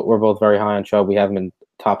games. We're both very high on Chubb. We have him in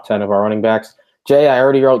top 10 of our running backs. Jay, I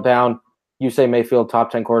already wrote down, you say Mayfield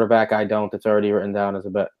top 10 quarterback. I don't. It's already written down as a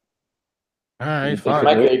bet. All right, fine.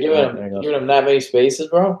 Michael, you're giving him that many spaces,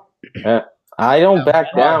 bro? Yeah. I don't back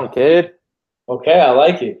down, kid. Okay, I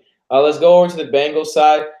like it. Let's go over to the Bengals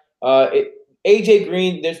side. AJ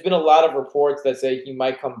Green, there's been a lot of reports that say he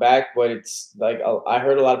might come back, but it's like I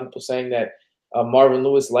heard a lot of people saying that Marvin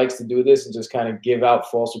Lewis likes to do this and just kind of give out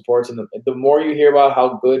false reports. And the more you hear about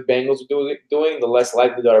how good Bengals are doing, the less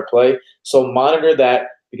likely they are to play. So monitor that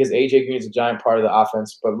because AJ Green is a giant part of the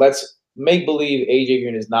offense. But let's make believe AJ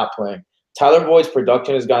Green is not playing. Tyler Boyd's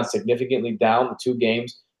production has gone significantly down the 2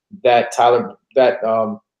 games that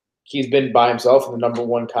he's been by himself and the number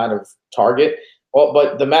one kind of target.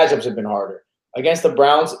 But the matchups have been harder. Against the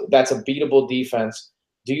Browns, that's a beatable defense.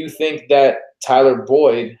 Do you think that Tyler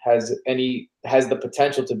Boyd has the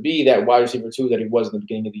potential to be that wide receiver 2 that he was in the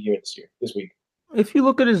beginning of the year this week? If you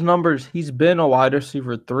look at his numbers, he's been a wide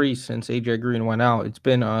receiver 3 since AJ Green went out. It's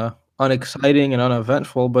been unexciting and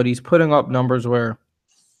uneventful, but he's putting up numbers where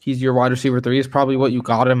he's your wide receiver 3 is probably what you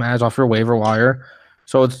got him as off your waiver wire.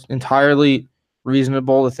 So it's entirely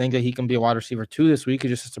reasonable to think that he can be a wide receiver 2 this week. He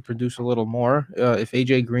just has to produce a little more. If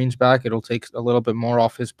AJ Green's back, it'll take a little bit more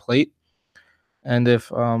off his plate. And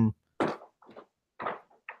if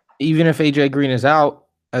even if AJ Green is out,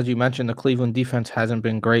 as you mentioned, the Cleveland defense hasn't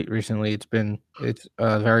been great recently. It's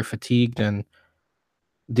very fatigued and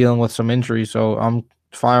dealing with some injuries. So I'm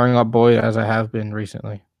firing up Boyd as I have been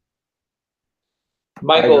recently.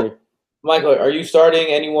 Michael, are you starting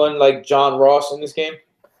anyone like John Ross in this game?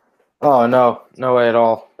 Oh, no way at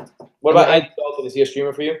all. What about Andy Dalton? Is he a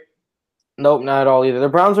streamer for you? Nope, not at all either. The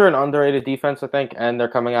Browns are an underrated defense, I think, and they're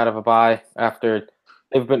coming out of a bye after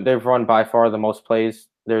they've run by far the most plays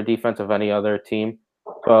their defense of any other team.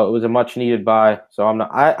 So it was a much needed bye. So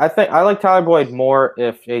I think I like Tyler Boyd more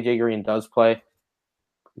if AJ Green does play,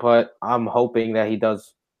 but I'm hoping that he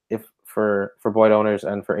does for Boyd owners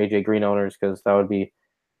and for AJ Green owners because that would be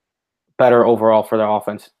better overall for their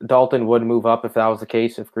offense. Dalton would move up if that was the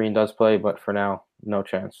case if Green does play, but for now, no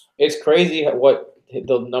chance. It's crazy what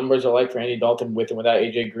the numbers are like for Andy Dalton with and without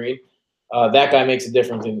AJ Green. That guy makes a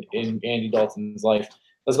difference in Andy Dalton's life.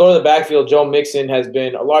 Let's go to the backfield. Joe Mixon has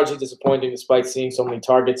been largely disappointing despite seeing so many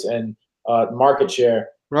targets and market share.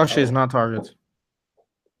 Rush is not targets.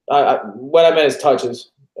 What I meant is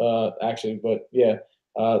touches, actually. But, yeah,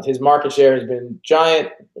 his market share has been giant,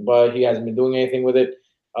 but he hasn't been doing anything with it.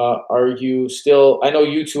 Are you still – I know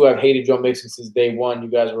you two have hated Joe Mixon since day one. You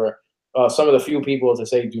guys were some of the few people to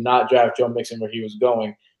say do not draft Joe Mixon where he was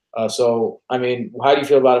going. So, I mean, how do you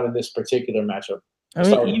feel about him in this particular matchup? Let's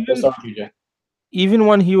start with you, Jay. Even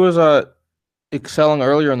when he was excelling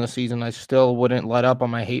earlier in the season, I still wouldn't let up on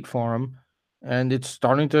my hate for him. And it's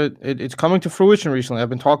starting to it's coming to fruition recently. I've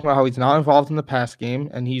been talking about how he's not involved in the pass game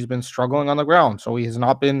and he's been struggling on the ground. So he has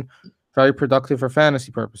not been very productive for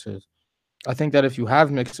fantasy purposes. I think that if you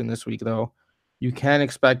have Mixon this week, though, you can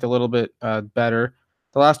expect a little bit better.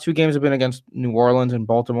 The last 2 games have been against New Orleans and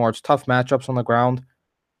Baltimore. It's tough matchups on the ground.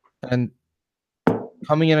 And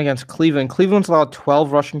coming in against Cleveland, Cleveland's allowed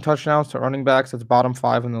 12 rushing touchdowns to running backs. That's bottom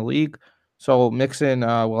 5 in the league. So Mixon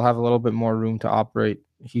will have a little bit more room to operate.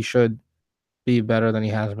 He should be better than he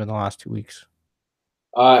has been the last 2 weeks.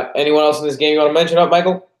 Anyone else in this game you want to mention up,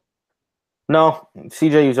 Michael? No.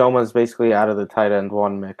 CJ Uzoma is basically out of the tight end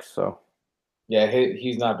 1 mix, so. Yeah,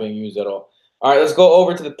 he's not being used at all. All right, let's go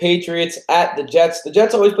over to the Patriots at the Jets. The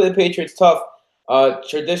Jets always play the Patriots tough.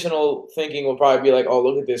 Traditional thinking will probably be like, oh,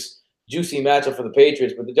 look at this juicy matchup for the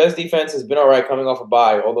Patriots. But the Jets defense has been all right coming off a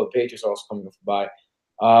bye, although the Patriots are also coming off a bye.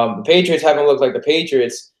 The Patriots haven't looked like the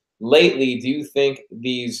Patriots lately. Do you think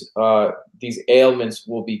these ailments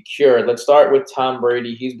will be cured? Let's start with Tom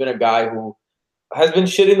Brady. He's been a guy who has been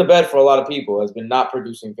shitting the bed for a lot of people, has been not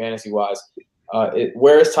producing fantasy-wise.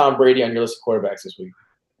 Where is Tom Brady on your list of quarterbacks this week?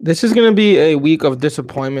 This is going to be a week of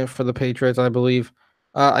disappointment for the Patriots, I believe.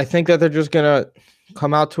 I think that they're just going to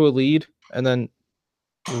come out to a lead and then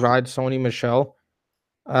ride Sony Michel.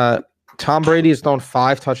 Tom Brady has thrown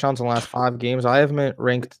 5 touchdowns in the last 5 games. I haven't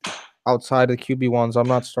ranked outside the QB1s. I'm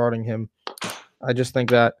not starting him. I just think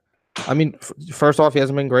that I mean, first off, he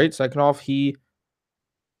hasn't been great. Second off, he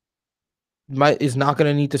is not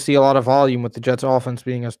going to need to see a lot of volume with the Jets' offense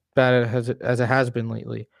being as bad as it has been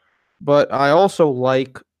lately. But I also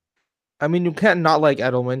you can't not like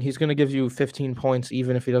Edelman. He's going to give you 15 points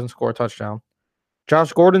even if he doesn't score a touchdown.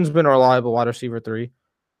 Josh Gordon's been a reliable wide receiver 3.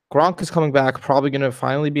 Gronk is coming back, probably going to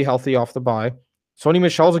finally be healthy off the bye. Sony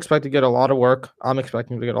Michel's expected to get a lot of work. I'm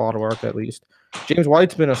expecting to get a lot of work at least. James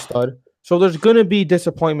White's been a stud. So there's going to be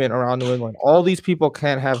disappointment around New England. All these people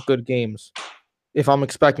can't have good games if I'm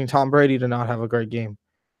expecting Tom Brady to not have a great game.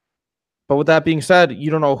 But with that being said,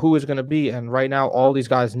 you don't know who is going to be. And right now, all these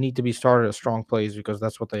guys need to be started as strong plays because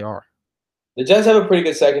that's what they are. The Jets have a pretty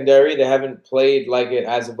good secondary. They haven't played like it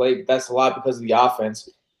as of late, but that's a lot because of the offense.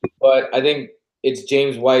 But I think it's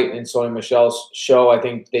James White and Sony Michel's show. I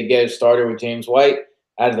think they get it started with James White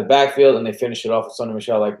out of the backfield, and they finish it off with Sony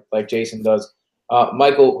Michel like Jason does.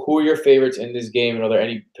 Michael, who are your favorites in this game, and are there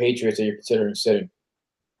any Patriots that you're considering sitting?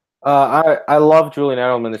 I love Julian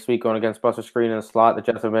Edelman this week going against Buster Screen in the slot. The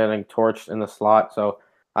Jets have been getting torched in the slot, so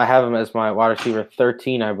I have him as my wide receiver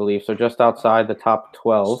 13, I believe, so just outside the top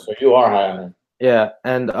 12. So you are high on him. Yeah,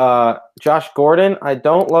 and Josh Gordon, I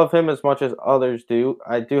don't love him as much as others do.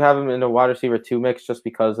 I do have him in the wide receiver 2 mix just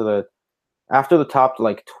because of after the top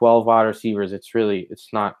 12 wide receivers, it's pretty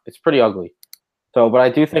ugly. So, but I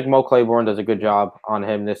do think Mo Claiborne does a good job on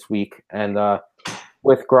him this week, and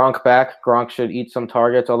with Gronk back, Gronk should eat some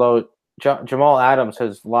targets, although Jamal Adams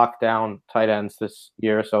has locked down tight ends this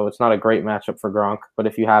year, so it's not a great matchup for Gronk, but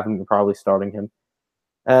if you have him, you're probably starting him.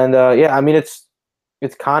 And,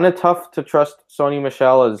 it's kind of tough to trust Sony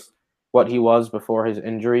Michel as what he was before his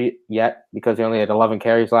injury yet because he only had 11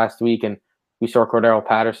 carries last week, and we saw Cordero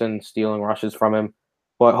Patterson stealing rushes from him.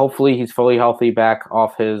 But hopefully he's fully healthy back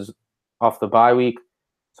off the bye week.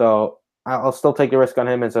 So I'll still take the risk on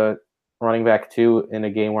him as a running back 2 in a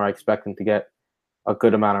game where I expect him to get a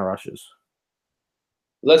good amount of rushes.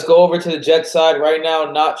 Let's go over to the Jets side right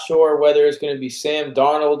now. Not sure whether it's going to be Sam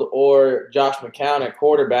Darnold or Josh McCown at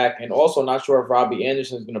quarterback, and also not sure if Robbie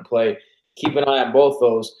Anderson is going to play. Keep an eye on both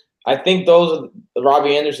those. I think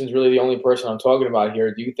Robbie Anderson's really the only person I'm talking about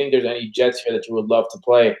here. Do you think there's any Jets here that you would love to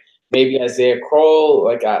play? Maybe Isaiah Crowell?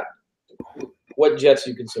 What Jets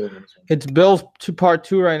do you consider in this one? It's Bills to part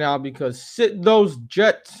 2 right now because sit those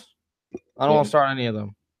Jets. I don't want to start any of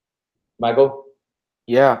them. Michael?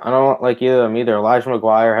 Yeah, I don't like either of them either. Elijah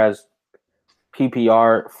McGuire has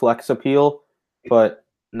PPR flex appeal, but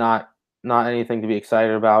not anything to be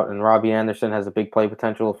excited about. And Robbie Anderson has a big play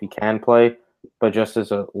potential if he can play, but just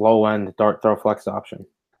as a low-end dart throw flex option.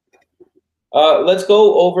 Let's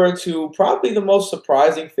go over to probably the most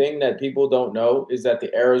surprising thing that people don't know is that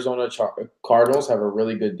the Arizona Cardinals have a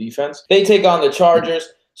really good defense. They take on the Chargers.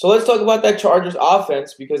 So let's talk about that Chargers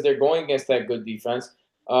offense because they're going against that good defense.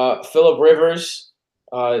 Phillip Rivers,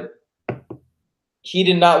 he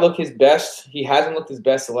did not look his best. He hasn't looked his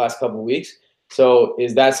best the last couple of weeks. So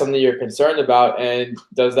is that something you're concerned about? And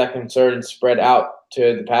does that concern spread out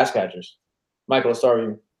to the pass catchers? Michael, let's start with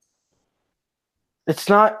you. It's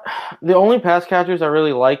not – the only pass catchers I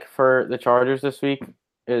really like for the Chargers this week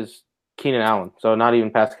is Keenan Allen. So not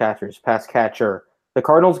even pass catchers, pass catcher. The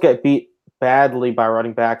Cardinals get beat badly by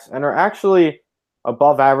running backs and are actually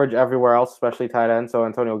above average everywhere else, especially tight end. So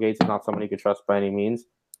Antonio Gates is not someone you could trust by any means.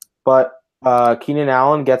 But Keenan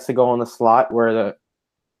Allen gets to go in the slot where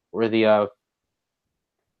the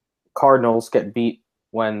Cardinals get beat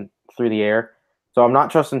when through the air. So I'm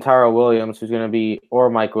not trusting Tyrell Williams, or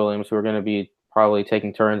Mike Williams, who are going to be probably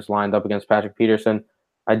taking turns lined up against Patrick Peterson.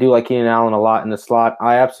 I do like Keenan Allen a lot in the slot.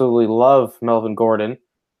 I absolutely love Melvin Gordon.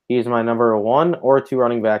 He's my number 1 or 2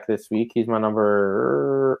 running back this week. He's my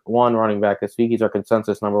number 1 running back this week. He's our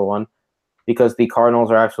consensus number 1 because the Cardinals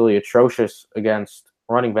are absolutely atrocious against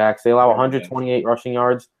running backs. They allow 128 rushing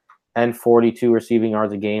yards and 42 receiving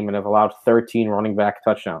yards a game and have allowed 13 running back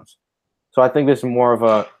touchdowns. So I think this is more of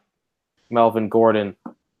a Melvin Gordon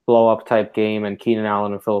blow-up type game and Keenan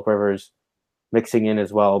Allen and Phillip Rivers mixing in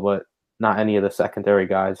as well, but not any of the secondary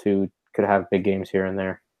guys who could have big games here and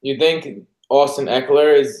there. You think Austin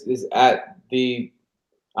Eckler is at the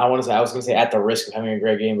 – I was going to say at the risk of having a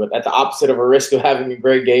great game, but at the opposite of a risk of having a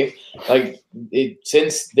great game?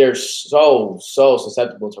 Since they're so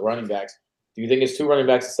susceptible to running backs, do you think it's 2 running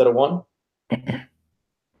backs instead of 1?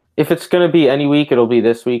 If it's going to be any week, it'll be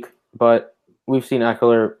this week, but we've seen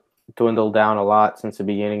Eckler dwindle down a lot since the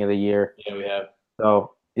beginning of the year. Yeah, we have.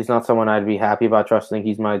 So he's not someone I'd be happy about trusting.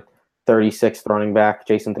 He's my 36th running back.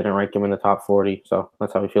 Jason didn't rank him in the top 40, so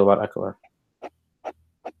that's how we feel about Eckler.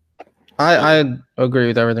 I agree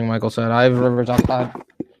with everything Michael said. I have Rivers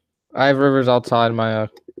outside my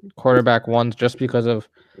quarterback 1s just because of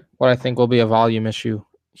what I think will be a volume issue.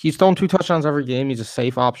 He's thrown 2 touchdowns every game. He's a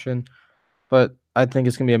safe option, but I think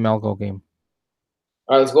it's going to be a Melgo game.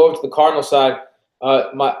 All right, let's go over to the Cardinal side.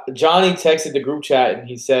 Johnny texted the group chat and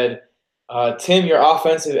he said, Tim, your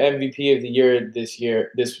offensive MVP of the year this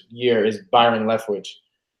year is Byron Leftwich,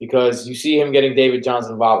 because you see him getting David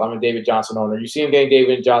Johnson involved. I'm a David Johnson owner. You see him getting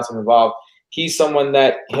David Johnson involved. He's someone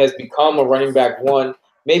that has become a running back one,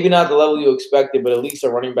 maybe not the level you expected, but at least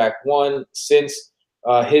a running back one since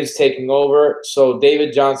his taking over. So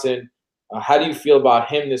David Johnson, how do you feel about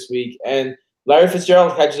him this week? And Larry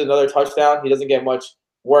Fitzgerald catches another touchdown. He doesn't get much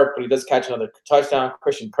work, but he does catch another touchdown.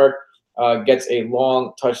 Christian Kirk gets a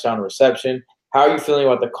long touchdown reception. How are you feeling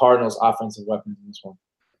about the Cardinals' offensive weapons in this one?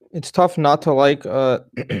 It's tough not to like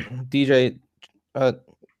DJ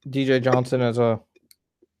Johnson as a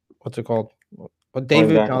what's it called?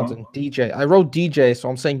 David Johnson. DJ. I wrote DJ, so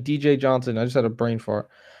I'm saying DJ Johnson. I just had a brain fart.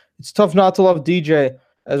 It's tough not to love DJ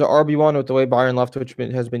as an RB1 with the way Byron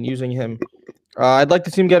Leftwich has been using him. I'd like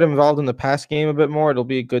to see him get involved in the pass game a bit more. It'll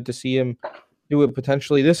be good to see him do it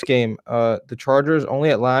potentially this game. The Chargers,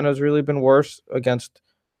 only Atlanta's really been worse against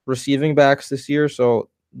receiving backs this year, so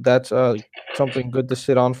that's something good to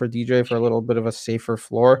sit on for DJ for a little bit of a safer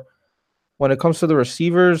floor. When it comes to the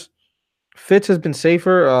receivers, Fitz has been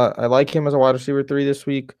safer. I like him as a wide receiver 3 this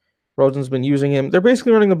week. Rosen's been using him. They're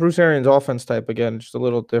basically running the Bruce Arians offense type again, just a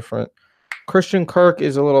little different. Christian Kirk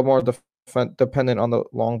is a little more dependent on the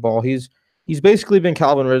long ball. He's basically been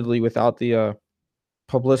Calvin Ridley without the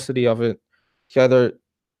publicity of it. He either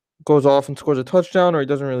goes off and scores a touchdown or he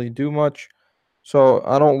doesn't really do much. So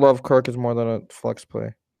I don't love Kirk as more than a flex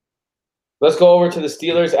play. Let's go over to the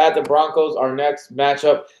Steelers at the Broncos, our next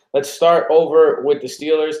matchup. Let's start over with the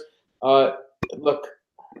Steelers. Look,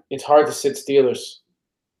 it's hard to sit Steelers.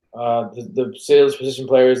 The Steelers position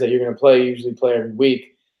players that you're going to play usually play every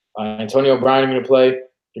week. Antonio Brown, you're going to play.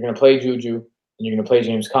 You're going to play Juju, and you're going to play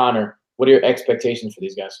James Conner. What are your expectations for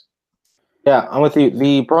these guys? Yeah, I'm with you.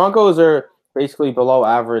 The Broncos are basically below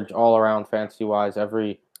average all around fantasy-wise.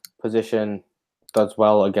 Every position does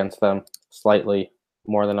well against them, slightly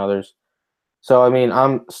more than others. So, I mean,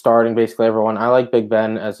 I'm starting basically everyone. I like Big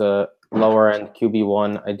Ben as a lower-end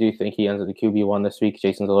QB1. I do think he ends at the QB1 this week.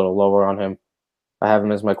 Jason's a little lower on him. I have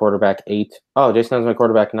him as my quarterback 8. Oh, Jason has my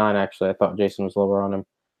quarterback 9, actually. I thought Jason was lower on him.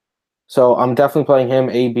 So I'm definitely playing him.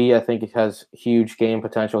 AB, I think it has huge game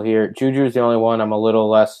potential here. Juju is the only one I'm a little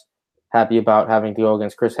less happy about having to go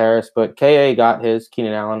against Chris Harris. But KA got his,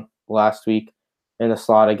 Keenan Allen, last week in the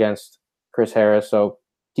slot against Chris Harris. So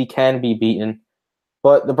he can be beaten.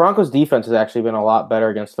 But the Broncos' defense has actually been a lot better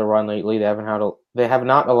against the run lately. They have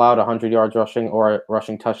not allowed 100 yards rushing or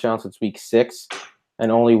rushing touchdown since week 6,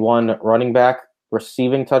 and only one running back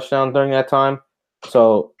receiving touchdown during that time.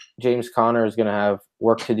 So James Conner is going to have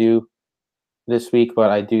work to do this week, but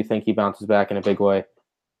I do think he bounces back in a big way.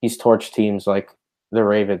 He's torched teams like the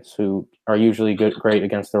Ravens, who are usually great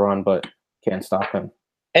against the run, but can't stop him.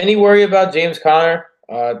 Any worry about James Conner?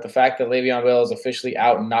 The fact that Le'Veon Bell is officially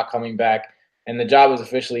out and not coming back, and the job is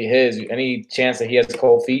officially his. Any chance that he has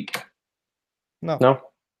cold feet? No. All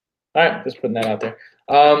right, just putting that out there.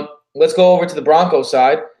 Let's go over to the Broncos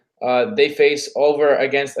side. They face over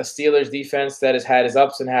against a Steelers defense that has had its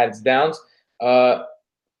ups and had its downs.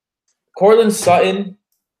 Courtland Sutton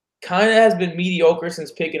kind of has been mediocre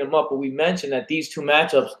since picking him up, but we mentioned that these two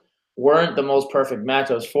matchups weren't the most perfect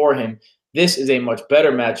matchups for him. This is a much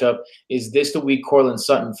better matchup. Is this the week Courtland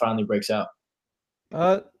Sutton finally breaks out?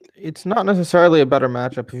 It's not necessarily a better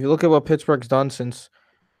matchup. If you look at what Pittsburgh's done since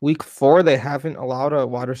week 4, they haven't allowed a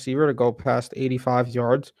wide receiver to go past 85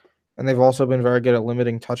 yards, and they've also been very good at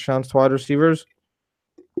limiting touchdowns to wide receivers.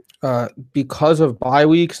 Because of bye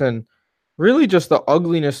weeks and really just the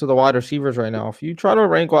ugliness of the wide receivers right now. If you try to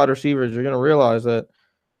rank wide receivers, you're going to realize that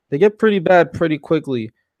they get pretty bad pretty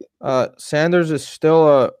quickly. Sanders is still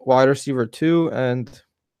a wide receiver 2, and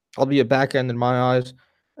I'll be a back end in my eyes.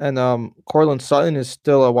 And Courtland Sutton is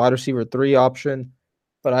still a wide receiver 3 option.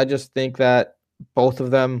 But I just think that both of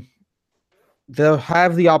them, they'll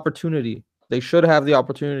have the opportunity. They should have the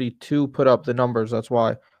opportunity to put up the numbers. That's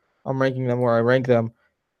why I'm ranking them where I rank them.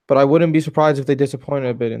 But I wouldn't be surprised if they disappointed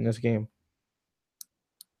a bit in this game.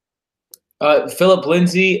 Philip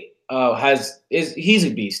Lindsay he's a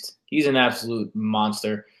beast. He's an absolute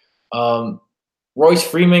monster. Royce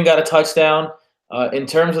Freeman got a touchdown. In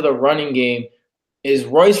terms of the running game, is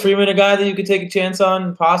Royce Freeman a guy that you could take a chance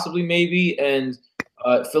on? Possibly, maybe. And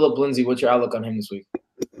Philip Lindsay, what's your outlook on him this week?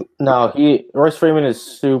 No, Royce Freeman is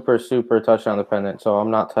super, super touchdown dependent, so I'm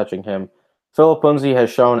not touching him. Philip Lindsay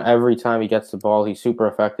has shown every time he gets the ball, he's super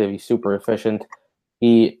effective, he's super efficient.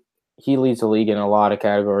 He he leads the league in a lot of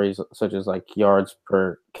categories, such as like yards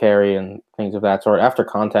per carry and things of that sort. After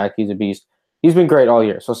contact, he's a beast. He's been great all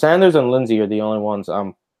year. So Sanders and Lindsey are the only ones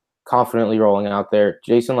I'm confidently rolling out there.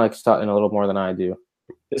 Jason likes Sutton a little more than I do.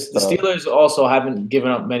 The Steelers also haven't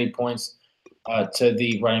given up many points to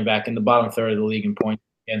the running back in the bottom third of the league in points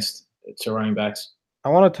against to running backs. I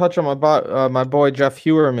want to touch on my boy Jeff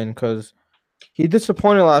Heuerman because he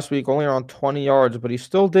disappointed last week, only around 20 yards, but he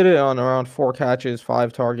still did it on around 4 catches,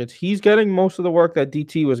 5 targets. He's getting most of the work that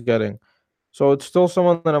DT was getting. So it's still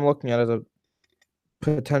someone that I'm looking at as a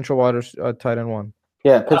potential tight end one.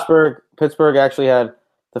 Yeah, Pittsburgh actually have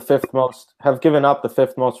given up the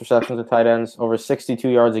fifth most receptions to tight ends, over 62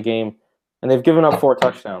 yards a game, and they've given up 4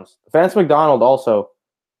 touchdowns. Vance McDonald also,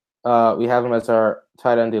 we have him as our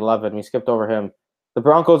tight end 11. We skipped over him. The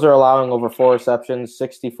Broncos are allowing over 4 receptions,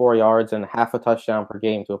 64 yards, and half a touchdown per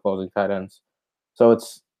game to opposing tight ends. So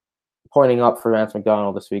it's pointing up for Vance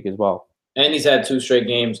McDonald this week as well. And he's had 2 straight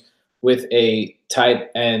games with a tight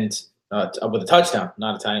end, with a touchdown,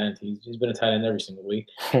 not a tight end. He's been a tight end every single week.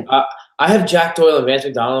 I have Jack Doyle and Vance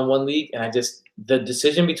McDonald in one league, and the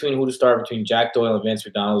decision between who to start between Jack Doyle and Vance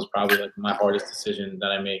McDonald is probably like my hardest decision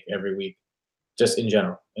that I make every week, just in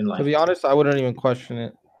general in life. To be honest, I wouldn't even question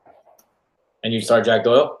it. And you start Jack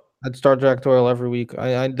Doyle? I'd start Jack Doyle every week.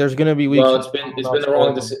 There's going to be weeks. Well, it's been the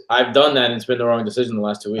wrong decision. I've done that, and it's been the wrong decision the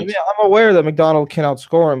last 2 weeks. I mean, I'm aware that McDonald can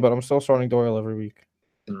outscore him, but I'm still starting Doyle every week.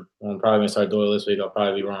 Well, I'm probably going to start Doyle this week. I'll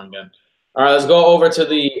probably be wrong again. All right, let's go over to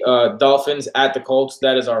the Dolphins at the Colts.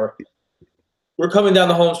 We're coming down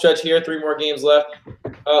the home stretch here. 3 more games left.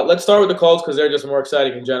 Let's start with the Colts because they're just more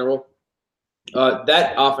exciting in general.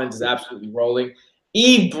 That offense is absolutely rolling.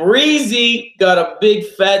 E. Breezy got a big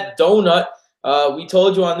fat donut. We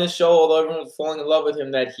told you on this show, although everyone was falling in love with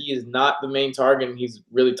him, that he is not the main target and he's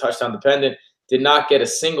really touchdown dependent. Did not get a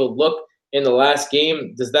single look in the last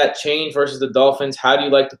game. Does that change versus the Dolphins? How do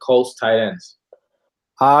you like the Colts tight ends?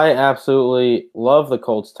 I absolutely love the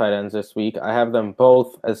Colts tight ends this week. I have them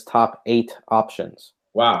both as top 8 options.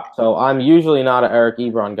 Wow. So I'm usually not an Eric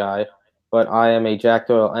Ebron guy, but I am a Jack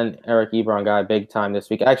Doyle and Eric Ebron guy big time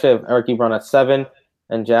this week. Actually, I have Eric Ebron at 7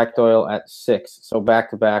 and Jack Doyle at 6. So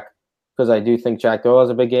back-to-back. Because I do think Jack Doyle has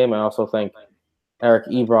a big game. I also think Eric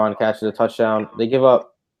Ebron catches a touchdown.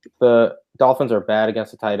 The Dolphins are bad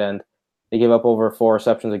against the tight end. They give up over 4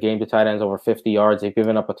 receptions a game to tight ends, over 50 yards. They've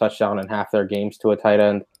given up a touchdown in half their games to a tight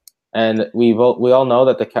end. And we all know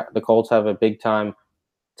that the Colts have a big-time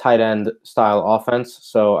tight end style offense.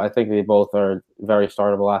 So I think they both are very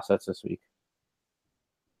startable assets this week.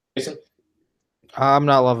 Jason? I'm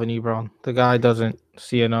not loving Ebron. The guy doesn't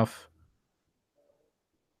see enough.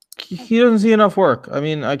 He doesn't see enough work. I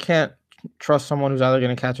mean, I can't trust someone who's either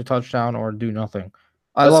going to catch a touchdown or do nothing.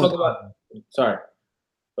 I love Doyle.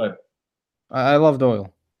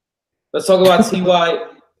 Let's talk about T.Y.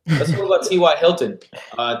 Let's talk about T.Y. Hilton.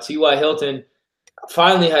 T.Y. Hilton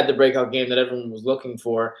finally had the breakout game that everyone was looking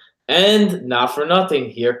for. And not for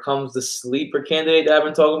nothing, here comes the sleeper candidate that I've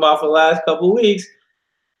been talking about for the last couple of weeks.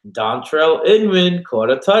 Dontrell Inman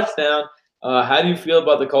caught a touchdown. How do you feel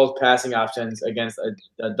about the Colts passing options against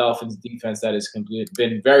a Dolphins defense that has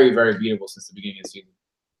been very, very beatable since the beginning of the season?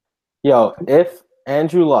 Yo, if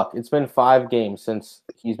Andrew Luck, it's been 5 games since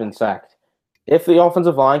he's been sacked. If the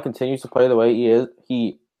offensive line continues to play the way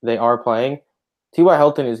they are playing, T.Y.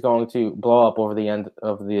 Hilton is going to blow up over the end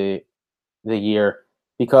of the year,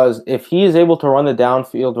 because if he is able to run the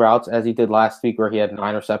downfield routes as he did last week, where he had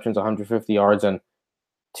 9 receptions, 150 yards, and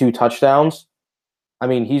 2 touchdowns, I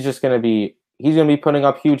mean, he's going to be putting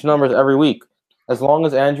up huge numbers every week. As long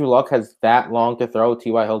as Andrew Luck has that long to throw,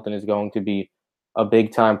 T.Y. Hilton is going to be a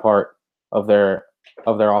big time part of their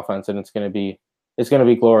offense, and it's going to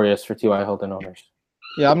be glorious for T.Y. Hilton owners.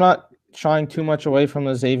 Yeah, I'm not shying too much away from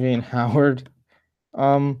the Xavier Howard.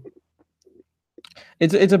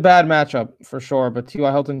 It's a bad matchup for sure, but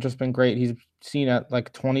T.Y. Hilton just been great. He's seen at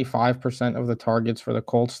like 25% of the targets for the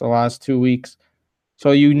Colts the last 2 weeks. So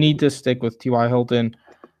you need to stick with T.Y. Hilton.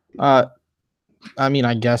 I mean,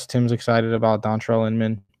 I guess Tim's excited about Dontrell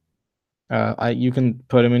Inman. You can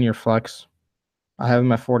put him in your flex. I have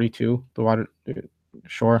him at 42.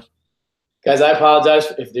 Sure. Guys, I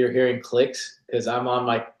apologize if you're hearing clicks because I'm on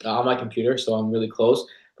my computer, so I'm really close.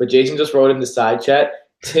 But Jason just wrote in the side chat,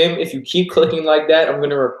 Tim, if you keep clicking like that, I'm going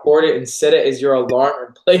to record it and set it as your alarm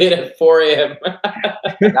and play it at 4 a.m.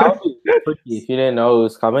 That would be tricky. If you didn't know it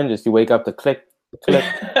was coming, just you wake up to click. Click.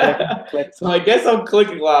 So I guess I'm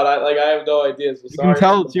clicking loud. I have no idea. So sorry. You can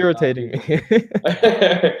tell it's irritating me.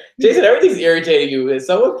 Jason, everything's irritating you.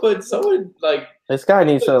 Someone like this guy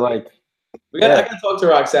needs to like. I gotta talk to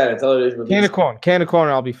Roxanne and tell her this. Can of corn,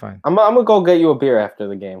 I'll be fine. I'm gonna go get you a beer after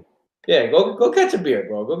the game. Yeah, go catch a beer,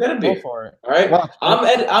 bro. Go get a beer. Go for it. All right. Watch.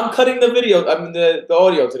 I'm cutting the video. I mean the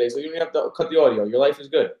audio today, so you don't have to cut the audio. Your life is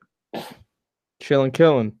good. Chilling,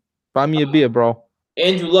 killing. Buy me a beer, bro.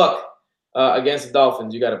 Andrew Luck against the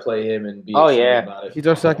Dolphins. You got to play him and be Oh, excited yeah. about it. He's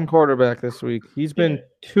our second quarterback this week. He's been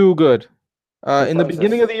too good. In the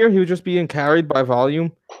beginning of the year, he was just being carried by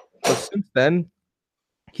volume. But since then,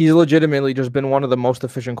 he's legitimately just been one of the most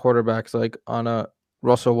efficient quarterbacks, like on a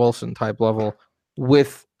Russell Wilson type level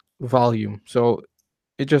with volume. So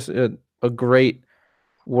it's just a great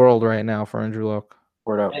world right now for Andrew Luck.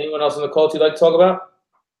 Word up. Anyone else in the Colts you'd like to talk about?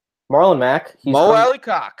 Marlon Mack. Mo Alley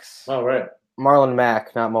Cox. All right. Marlon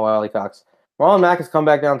Mack, not Mo Alley Cox. Marlon Mack has come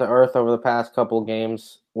back down to earth over the past couple of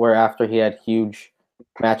games, where after he had huge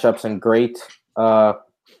matchups and great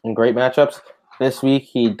matchups. This week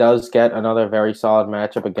he does get another very solid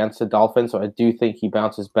matchup against the Dolphins, so I do think he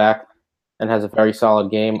bounces back and has a very solid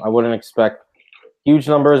game. I wouldn't expect huge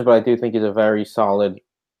numbers, but I do think he's a very solid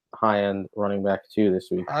high-end running back too this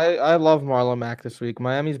week. I love Marlon Mack this week.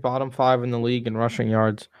 Miami's bottom 5 in the league in rushing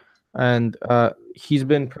yards, and he's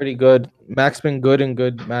been pretty good. Mack's been good in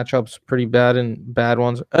good matchups, pretty bad in bad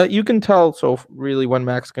ones. You can tell, so really when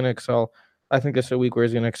Mack's going to excel, I think this is a week where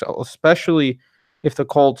he's going to excel, especially if the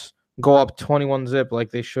Colts go up 21-0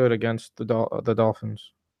 like they should against the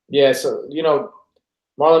Dolphins. Yeah, so,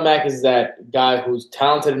 Marlon Mack is that guy who's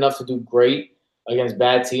talented enough to do great against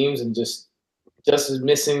bad teams and just is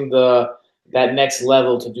missing that next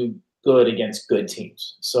level to do good against good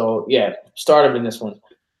teams. So, yeah, start him in this one.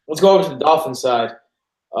 Let's go over to the Dolphins side.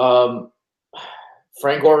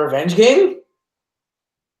 Frank Gore revenge game?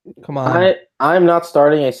 Come on. I'm not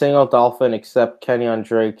starting a single Dolphin except Kenyon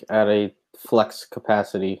Drake at a flex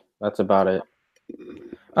capacity. That's about it.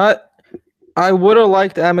 I would have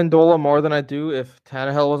liked Amendola more than I do if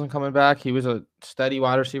Tannehill wasn't coming back. He was a steady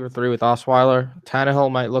wide receiver 3 with Osweiler.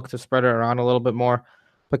 Tannehill might look to spread it around a little bit more.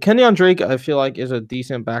 But Kenyon Drake, I feel like, is a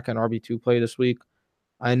decent back-end RB2 play this week.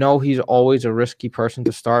 I know he's always a risky person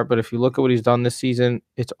to start, but if you look at what he's done this season,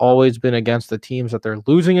 it's always been against the teams that they're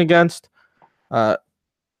losing against. The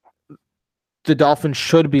Dolphins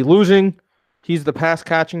should be losing. He's the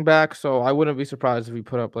pass-catching back, so I wouldn't be surprised if he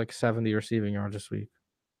put up like 70 receiving yards this week.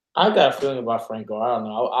 I've got a feeling about Frank Gore. I don't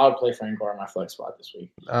know. I would play Frank Gore on my flex spot this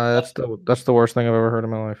week. That's the worst thing I've ever heard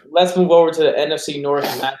in my life. Let's move over to the NFC North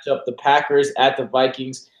matchup, the Packers at the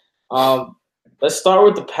Vikings. Let's start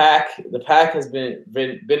with the Pack. The Pack has been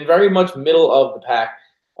very much middle of the pack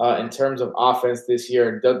in terms of offense this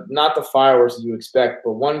year. Not the fireworks you expect,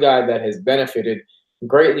 but one guy that has benefited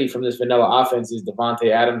greatly from this vanilla offense is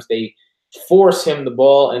Davante Adams. They force him the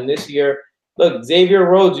ball, and this year, look, Xavier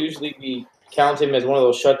Rhodes, usually we count him as one of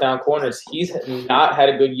those shutdown corners. He's not had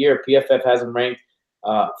a good year. PFF has him ranked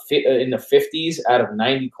in the 50s out of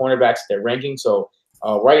 90 cornerbacks they're ranking, so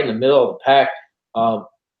right in the middle of the pack.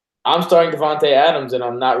 I'm starting Davante Adams, and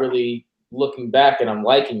I'm not really looking back, and I'm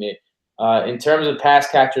liking it. In terms of pass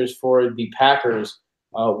catchers for the Packers,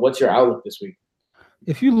 what's your outlook this week?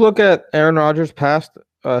 If you look at Aaron Rodgers' past,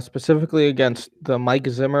 specifically against the Mike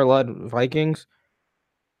Zimmer-led Vikings,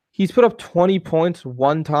 he's put up 20 points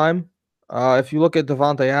one time. If you look at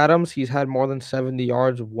Davante Adams, he's had more than 70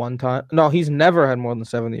 yards one time. No, he's never had more than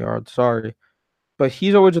 70 yards. Sorry. But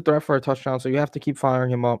he's always a threat for a touchdown, so you have to keep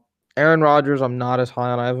firing him up. Aaron Rodgers, I'm not as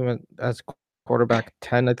high on. I have him as quarterback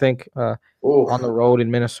 10, I think, on the road in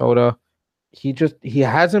Minnesota. He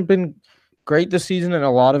hasn't been great this season, and a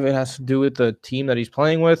lot of it has to do with the team that he's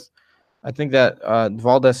playing with. I think that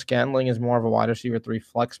Valdes-Scantling is more of a wide receiver 3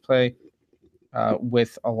 flex play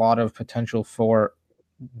with a lot of potential for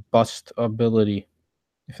bust ability,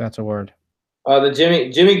 if that's a word.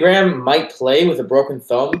 The Jimmy Graham might play with a broken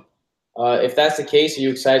thumb. If that's the case, are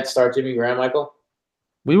you excited to start Jimmy Graham, Michael?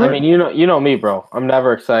 You know me, bro. I'm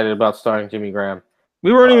never excited about starting Jimmy Graham.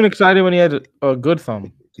 We weren't even excited when he had a good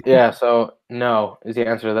thumb. Yeah, so no is the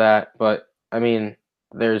answer to that. But I mean,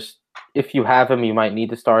 if you have him, you might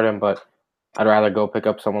need to start him. But I'd rather go pick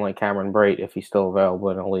up someone like Cameron Brate if he's still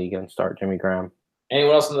available in a league and start Jimmy Graham.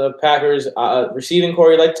 Anyone else in the Packers receiving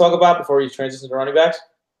core you'd like to talk about before we transition to running backs?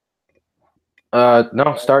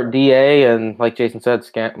 No, start DA, and like Jason said,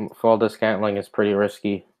 Valdes-Scantling is pretty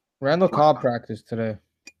risky. Randall Cobb practiced today.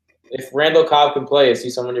 If Randall Cobb can play, is he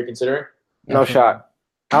someone you're considering? No shot.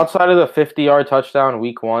 Outside of the 50-yard touchdown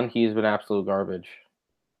week 1, he's been absolute garbage.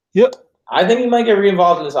 Yep. I think he might get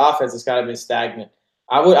re-involved in this offense. It's kind of been stagnant.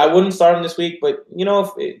 I wouldn't start him this week, but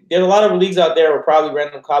there's a lot of leagues out there where probably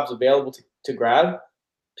Randall Cobb's available to grab.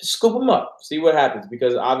 Just scoop him up, see what happens,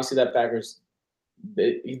 because obviously that Packers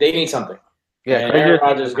they need something. Yeah, and Aaron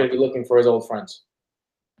Rodgers is going to be looking for his old friends.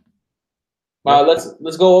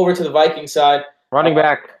 Let's go over to the Viking side. Running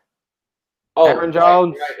back. Oh, Aaron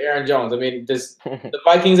Jones. Right, Aaron Jones. I mean, the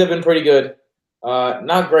Vikings have been pretty good.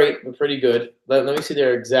 Not great, but pretty good. Let me see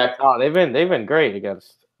their exact. Oh, they've been great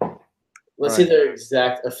against. Let's see their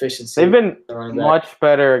exact efficiency. They've been much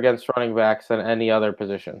better against running backs than any other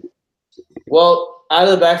position. Well, out of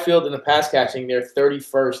the backfield in the pass catching, they're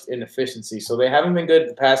 31st in efficiency, so they haven't been good at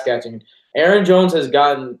the pass catching. Aaron Jones has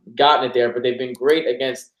gotten it there, but they've been great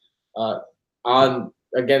against running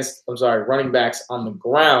backs on the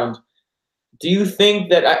ground. Do you think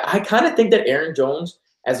that I kind of think that Aaron Jones,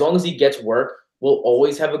 as long as he gets work, will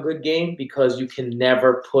always have a good game because you can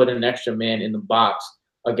never put an extra man in the box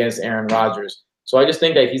against Aaron Rodgers. So I just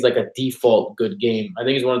think that he's like a default good game. I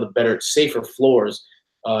think he's one of the better, safer floors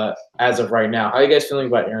as of right now. How are you guys feeling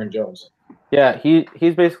about Aaron Jones? Yeah,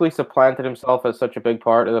 he's basically supplanted himself as such a big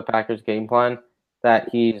part of the Packers game plan that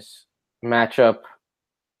he's matchup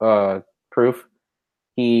proof.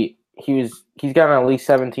 He's gotten at least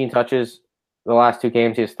 17 touches the last 2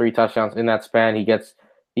 games. He has 3 touchdowns in that span.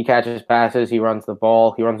 He catches passes, he runs the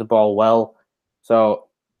ball well. So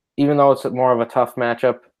even though it's more of a tough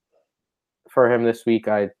matchup for him this week,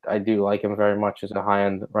 I do like him very much as a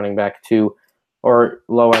high-end running back 2 or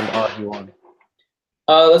low-end RB1.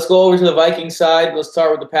 Let's go over to the Vikings side. Let's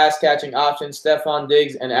start with the pass-catching options, Stephon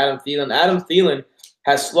Diggs and Adam Thielen. Adam Thielen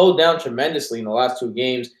has slowed down tremendously in the last 2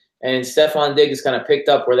 games, and Stephon Diggs has kind of picked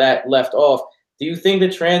up where that left off. Do you think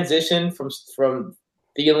the transition from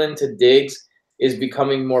Thielen to Diggs is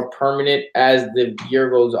becoming more permanent as the year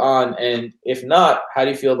goes on? And if not, how do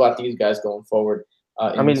you feel about these guys going forward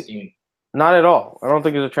this team? Not at all. I don't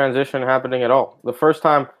think there's a transition happening at all. The first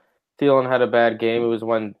time Thielen had a bad game, it was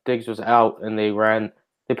when Diggs was out and they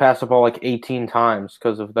passed the ball like 18 times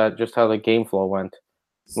because of that, just how the game flow went.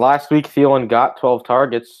 Last week, Thielen got 12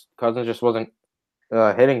 targets. Cousins just wasn't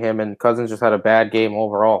hitting him, and Cousins just had a bad game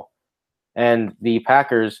overall. And the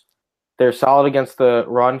Packers, they're solid against the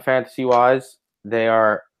run fantasy-wise. They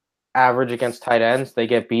are average against tight ends. They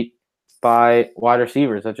get beat by wide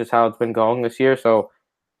receivers. That's just how it's been going this year. So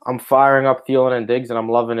I'm firing up Thielen and Diggs, and I'm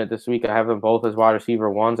loving it this week. I have them both as wide receiver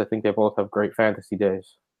 1s. I think they both have great fantasy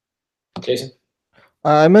days. Jason?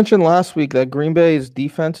 I mentioned last week that Green Bay's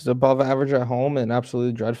defense is above average at home and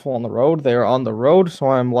absolutely dreadful on the road. They are on the road, so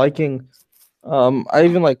I'm liking I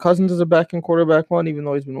even like Cousins as a back-end quarterback 1, even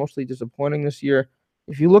though he's been mostly disappointing this year.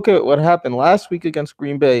 If you look at what happened last week against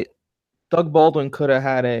Green Bay, Doug Baldwin could have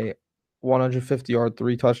had a 150-yard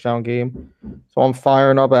 3-touchdown game. So I'm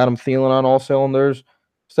firing up Adam Thielen on all cylinders.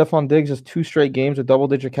 Stephon Diggs has 2 straight games with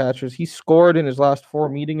double-digit catches. He scored in his last 4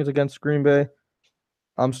 meetings against Green Bay.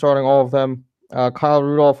 I'm starting all of them. Kyle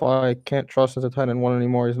Rudolph, I can't trust as a tight end 1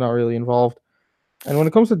 anymore. He's not really involved. And when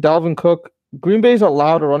it comes to Dalvin Cook, Green Bay's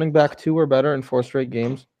allowed a running back 2 or better in 4 straight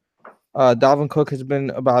games. Dalvin Cook has been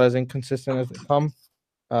about as inconsistent as they come.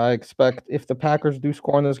 I expect if the Packers do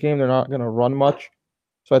score in this game, they're not going to run much.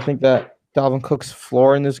 So I think that Dalvin Cook's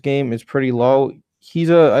floor in this game is pretty low.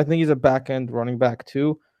 I think he's a back-end running back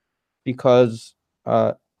 2 because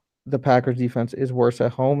the Packers defense is worse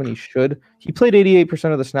at home, and he should. He played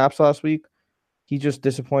 88% of the snaps last week. He just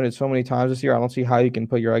disappointed so many times this year. I don't see how you can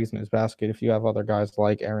put your eggs in his basket if you have other guys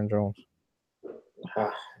like Aaron Jones.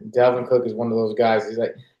 Dalvin Cook is one of those guys.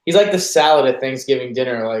 He's like the salad at Thanksgiving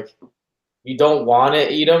dinner. Like, you don't want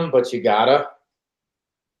to eat him, but you gotta.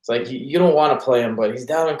 It's like you don't want to play him, but he's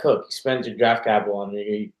Dalvin Cook. You spend your draft capital on him.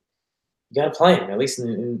 You gotta play him at least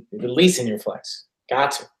in your flex.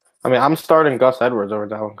 Got to. I mean, I'm starting Gus Edwards over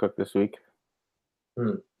Dalvin Cook this week.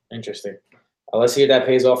 Interesting. Let's see if that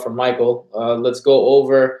pays off for Michael. Let's go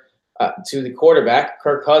over to the quarterback,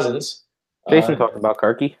 Kirk Cousins. Jason talked about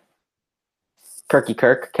Kirky,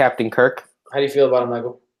 Captain Kirk. How do you feel about him,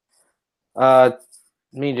 Michael?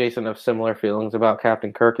 Me and Jason have similar feelings about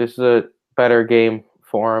Captain Kirk. This is a better game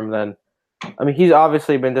for him than – I mean, he's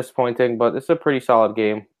obviously been disappointing, but this is a pretty solid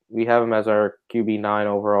game. We have him as our QB9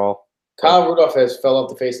 overall. Kyle Rudolph has fell off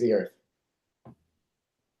the face of the earth.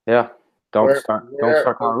 Yeah. Don't start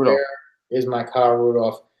Kyle Rudolph. Where is my Kyle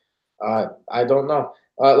Rudolph? I don't know.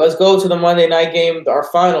 Let's go to the Monday night game, our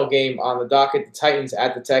final game on the docket, the Titans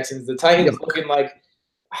at the Texans. The Titans looking like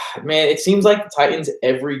 – man, it seems like the Titans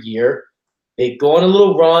every year, they go on a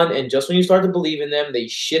little run, and just when you start to believe in them, they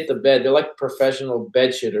shit the bed. They're like professional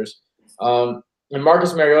bed shitters. And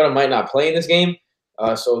Marcus Mariota might not play in this game,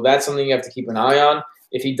 so that's something you have to keep an eye on.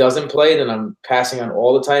 If he doesn't play, then I'm passing on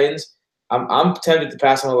all the Titans. I'm tempted to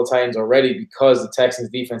pass on all the Titans already because the Texans'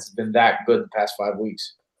 defense has been that good the past 5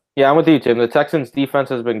 weeks. Yeah, I'm with you, Tim. The Texans' defense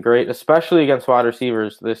has been great, especially against wide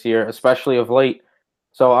receivers this year, especially of late.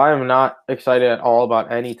 So I am not excited at all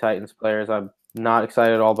about any Titans players. I'm not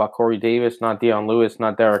excited at all about Corey Davis, not Deion Lewis,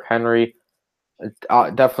 not Derrick Henry.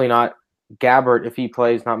 Definitely not Gabbert if he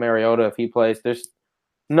plays, not Mariota if he plays. There's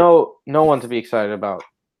no one to be excited about.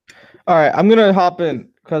 All right, I'm gonna hop in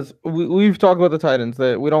because we've talked about the Titans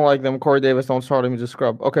that we don't like them. Corey Davis, don't start him; he's a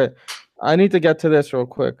scrub. Okay, I need to get to this real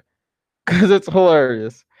quick because it's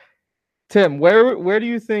hilarious. Tim, where do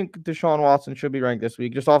you think Deshaun Watson should be ranked this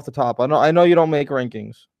week? Just off the top, I know you don't make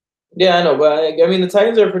rankings. Yeah, I know, but I mean the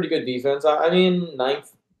Titans are a pretty good defense. I mean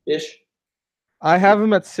 9th-ish. I have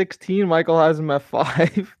him at 16. Michael has him at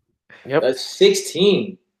 5. Yep. That's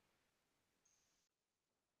 16.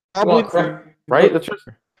 Probably, Right? That's just,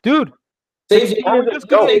 dude. Safety. Are we just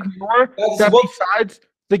gonna ignore that besides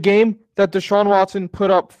the game that Deshaun Watson put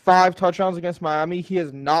up 5 touchdowns against Miami, he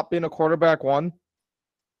has not been a quarterback one?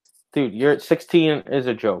 dude, you're at 16 is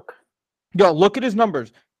a joke. Yo, look at his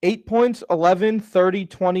numbers. 8 points, 11, 30,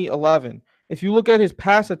 20, 11. If you look at his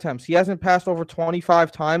pass attempts, he hasn't passed over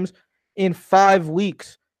 25 times in 5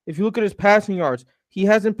 weeks. If you look at his passing yards, he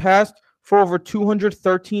hasn't passed for over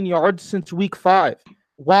 213 yards since week 5.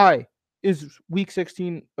 Why is week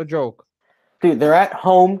 16 a joke? Dude, they're at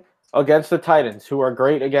home against the Titans, who are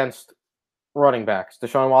great against running backs.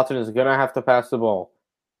 Deshaun Watson is going to have to pass the ball.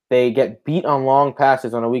 They get beat on long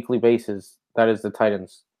passes on a weekly basis. That is the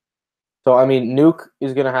Titans. So, I mean, Nuke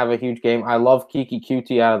is going to have a huge game. I love Kiki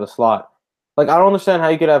QT out of the slot. Like, I don't understand how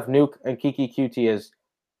you could have Nuke and Kiki QT as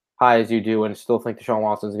high as you do and still think Deshaun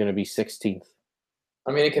Watson is going to be 16th.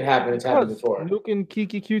 I mean, it could happen. It's happened before. Nuke and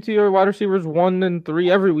Kiki QT are wide receivers 1 and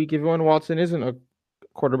 3 every week. Even Watson isn't a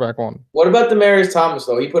quarterback 1. What about Demaryius Thomas,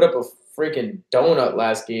 though? He put up a freaking donut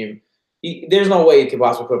last game. There's no way he could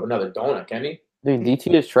possibly put up another donut, can he? Dude,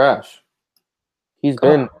 DT is trash. He's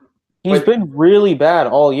been really bad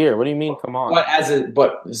all year. What do you mean? Come on.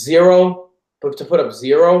 But zero, but to put up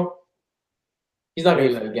 0, he's not going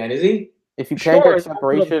to do that again, is he? If you can't get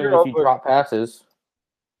separation and if you drop passes.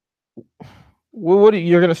 Well,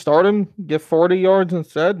 you're going to start him? Get 40 yards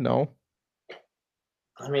instead? No.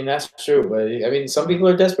 I mean, that's true, but I mean, some people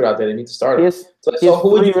are desperate out there. They need to start him. So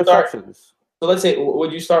who would you start? So let's say,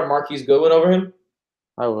 would you start Marquise Goodwin over him?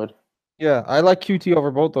 I would. Yeah, I like QT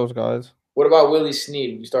over both those guys. What about Willie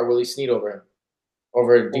Snead? Would you start Willie Snead over him?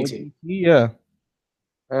 Over DT? Yeah.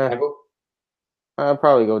 I'd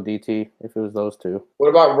probably go DT if it was those two. What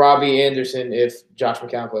about Robbie Anderson if Josh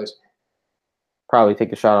McCown plays? Probably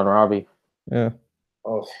take a shot on Robbie. Yeah.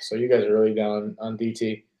 Oh, so you guys are really down on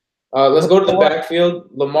DT. Let's go to the backfield.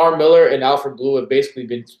 Lamar Miller and Alfred Blue have basically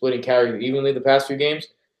been splitting carries evenly the past few games.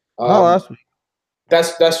 Last week.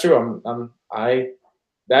 That's true.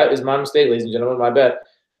 That is my mistake, ladies and gentlemen. My bad.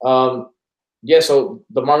 So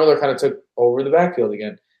Lamar Miller kind of took over the backfield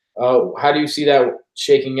again. How do you see that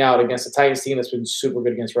shaking out against the Titans team that's been super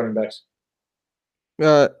good against running backs?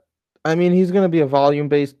 I mean, he's going to be a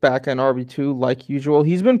volume-based back-end RB2 like usual.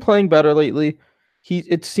 He's been playing better lately.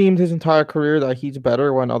 It seemed his entire career that he's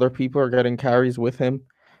better when other people are getting carries with him.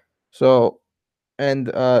 So, and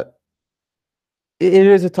it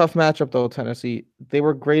is a tough matchup, though, Tennessee. They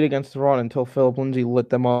were great against the run until Philip Lindsay lit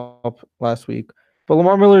them up last week. But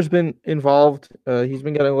Lamar Miller's been involved. He's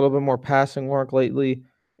been getting a little bit more passing work lately.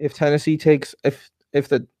 If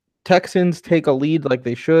the Texans take a lead like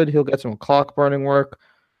they should, he'll get some clock burning work.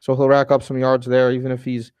 So he'll rack up some yards there, even if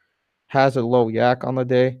has a low yak on the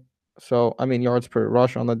day. So, I mean, yards per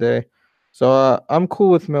rush on the day. So I'm cool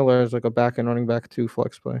with Miller as like a back and running back 2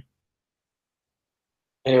 flex play.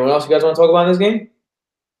 Anyone else you guys want to talk about in this game?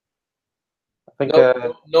 I think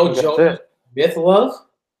no Jonnu Smith-Love?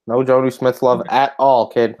 No Jonnu Smith-Love at all,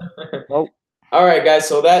 kid. Nope. All right, guys.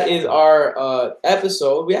 So that is our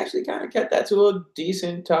episode. We actually kind of kept that to a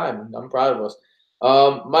decent time. I'm proud of us.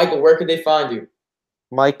 Michael, where could they find you?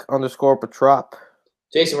 Mike_Petrop.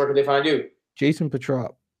 Jason, where could they find you? Jason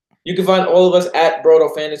Petrop. You can find all of us at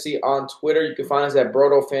Brodo Fantasy on Twitter. You can find us at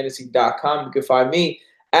BrodoFantasy.com. You can find me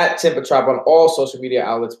at Tim Petrop on all social media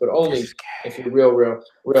outlets, but only if you're real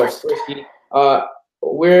frisky.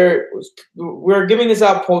 We're giving this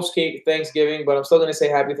out post Thanksgiving, but I'm still going to say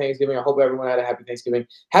Happy Thanksgiving. I hope everyone had a Happy Thanksgiving.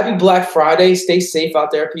 Happy Black Friday. Stay safe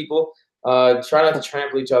out there, people. Try not to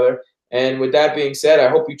trample each other. And with that being said, I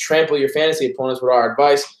hope you trample your fantasy opponents with our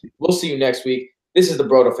advice. We'll see you next week. This is the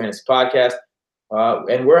Brodo Fantasy Podcast,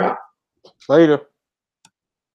 and we're out. Later.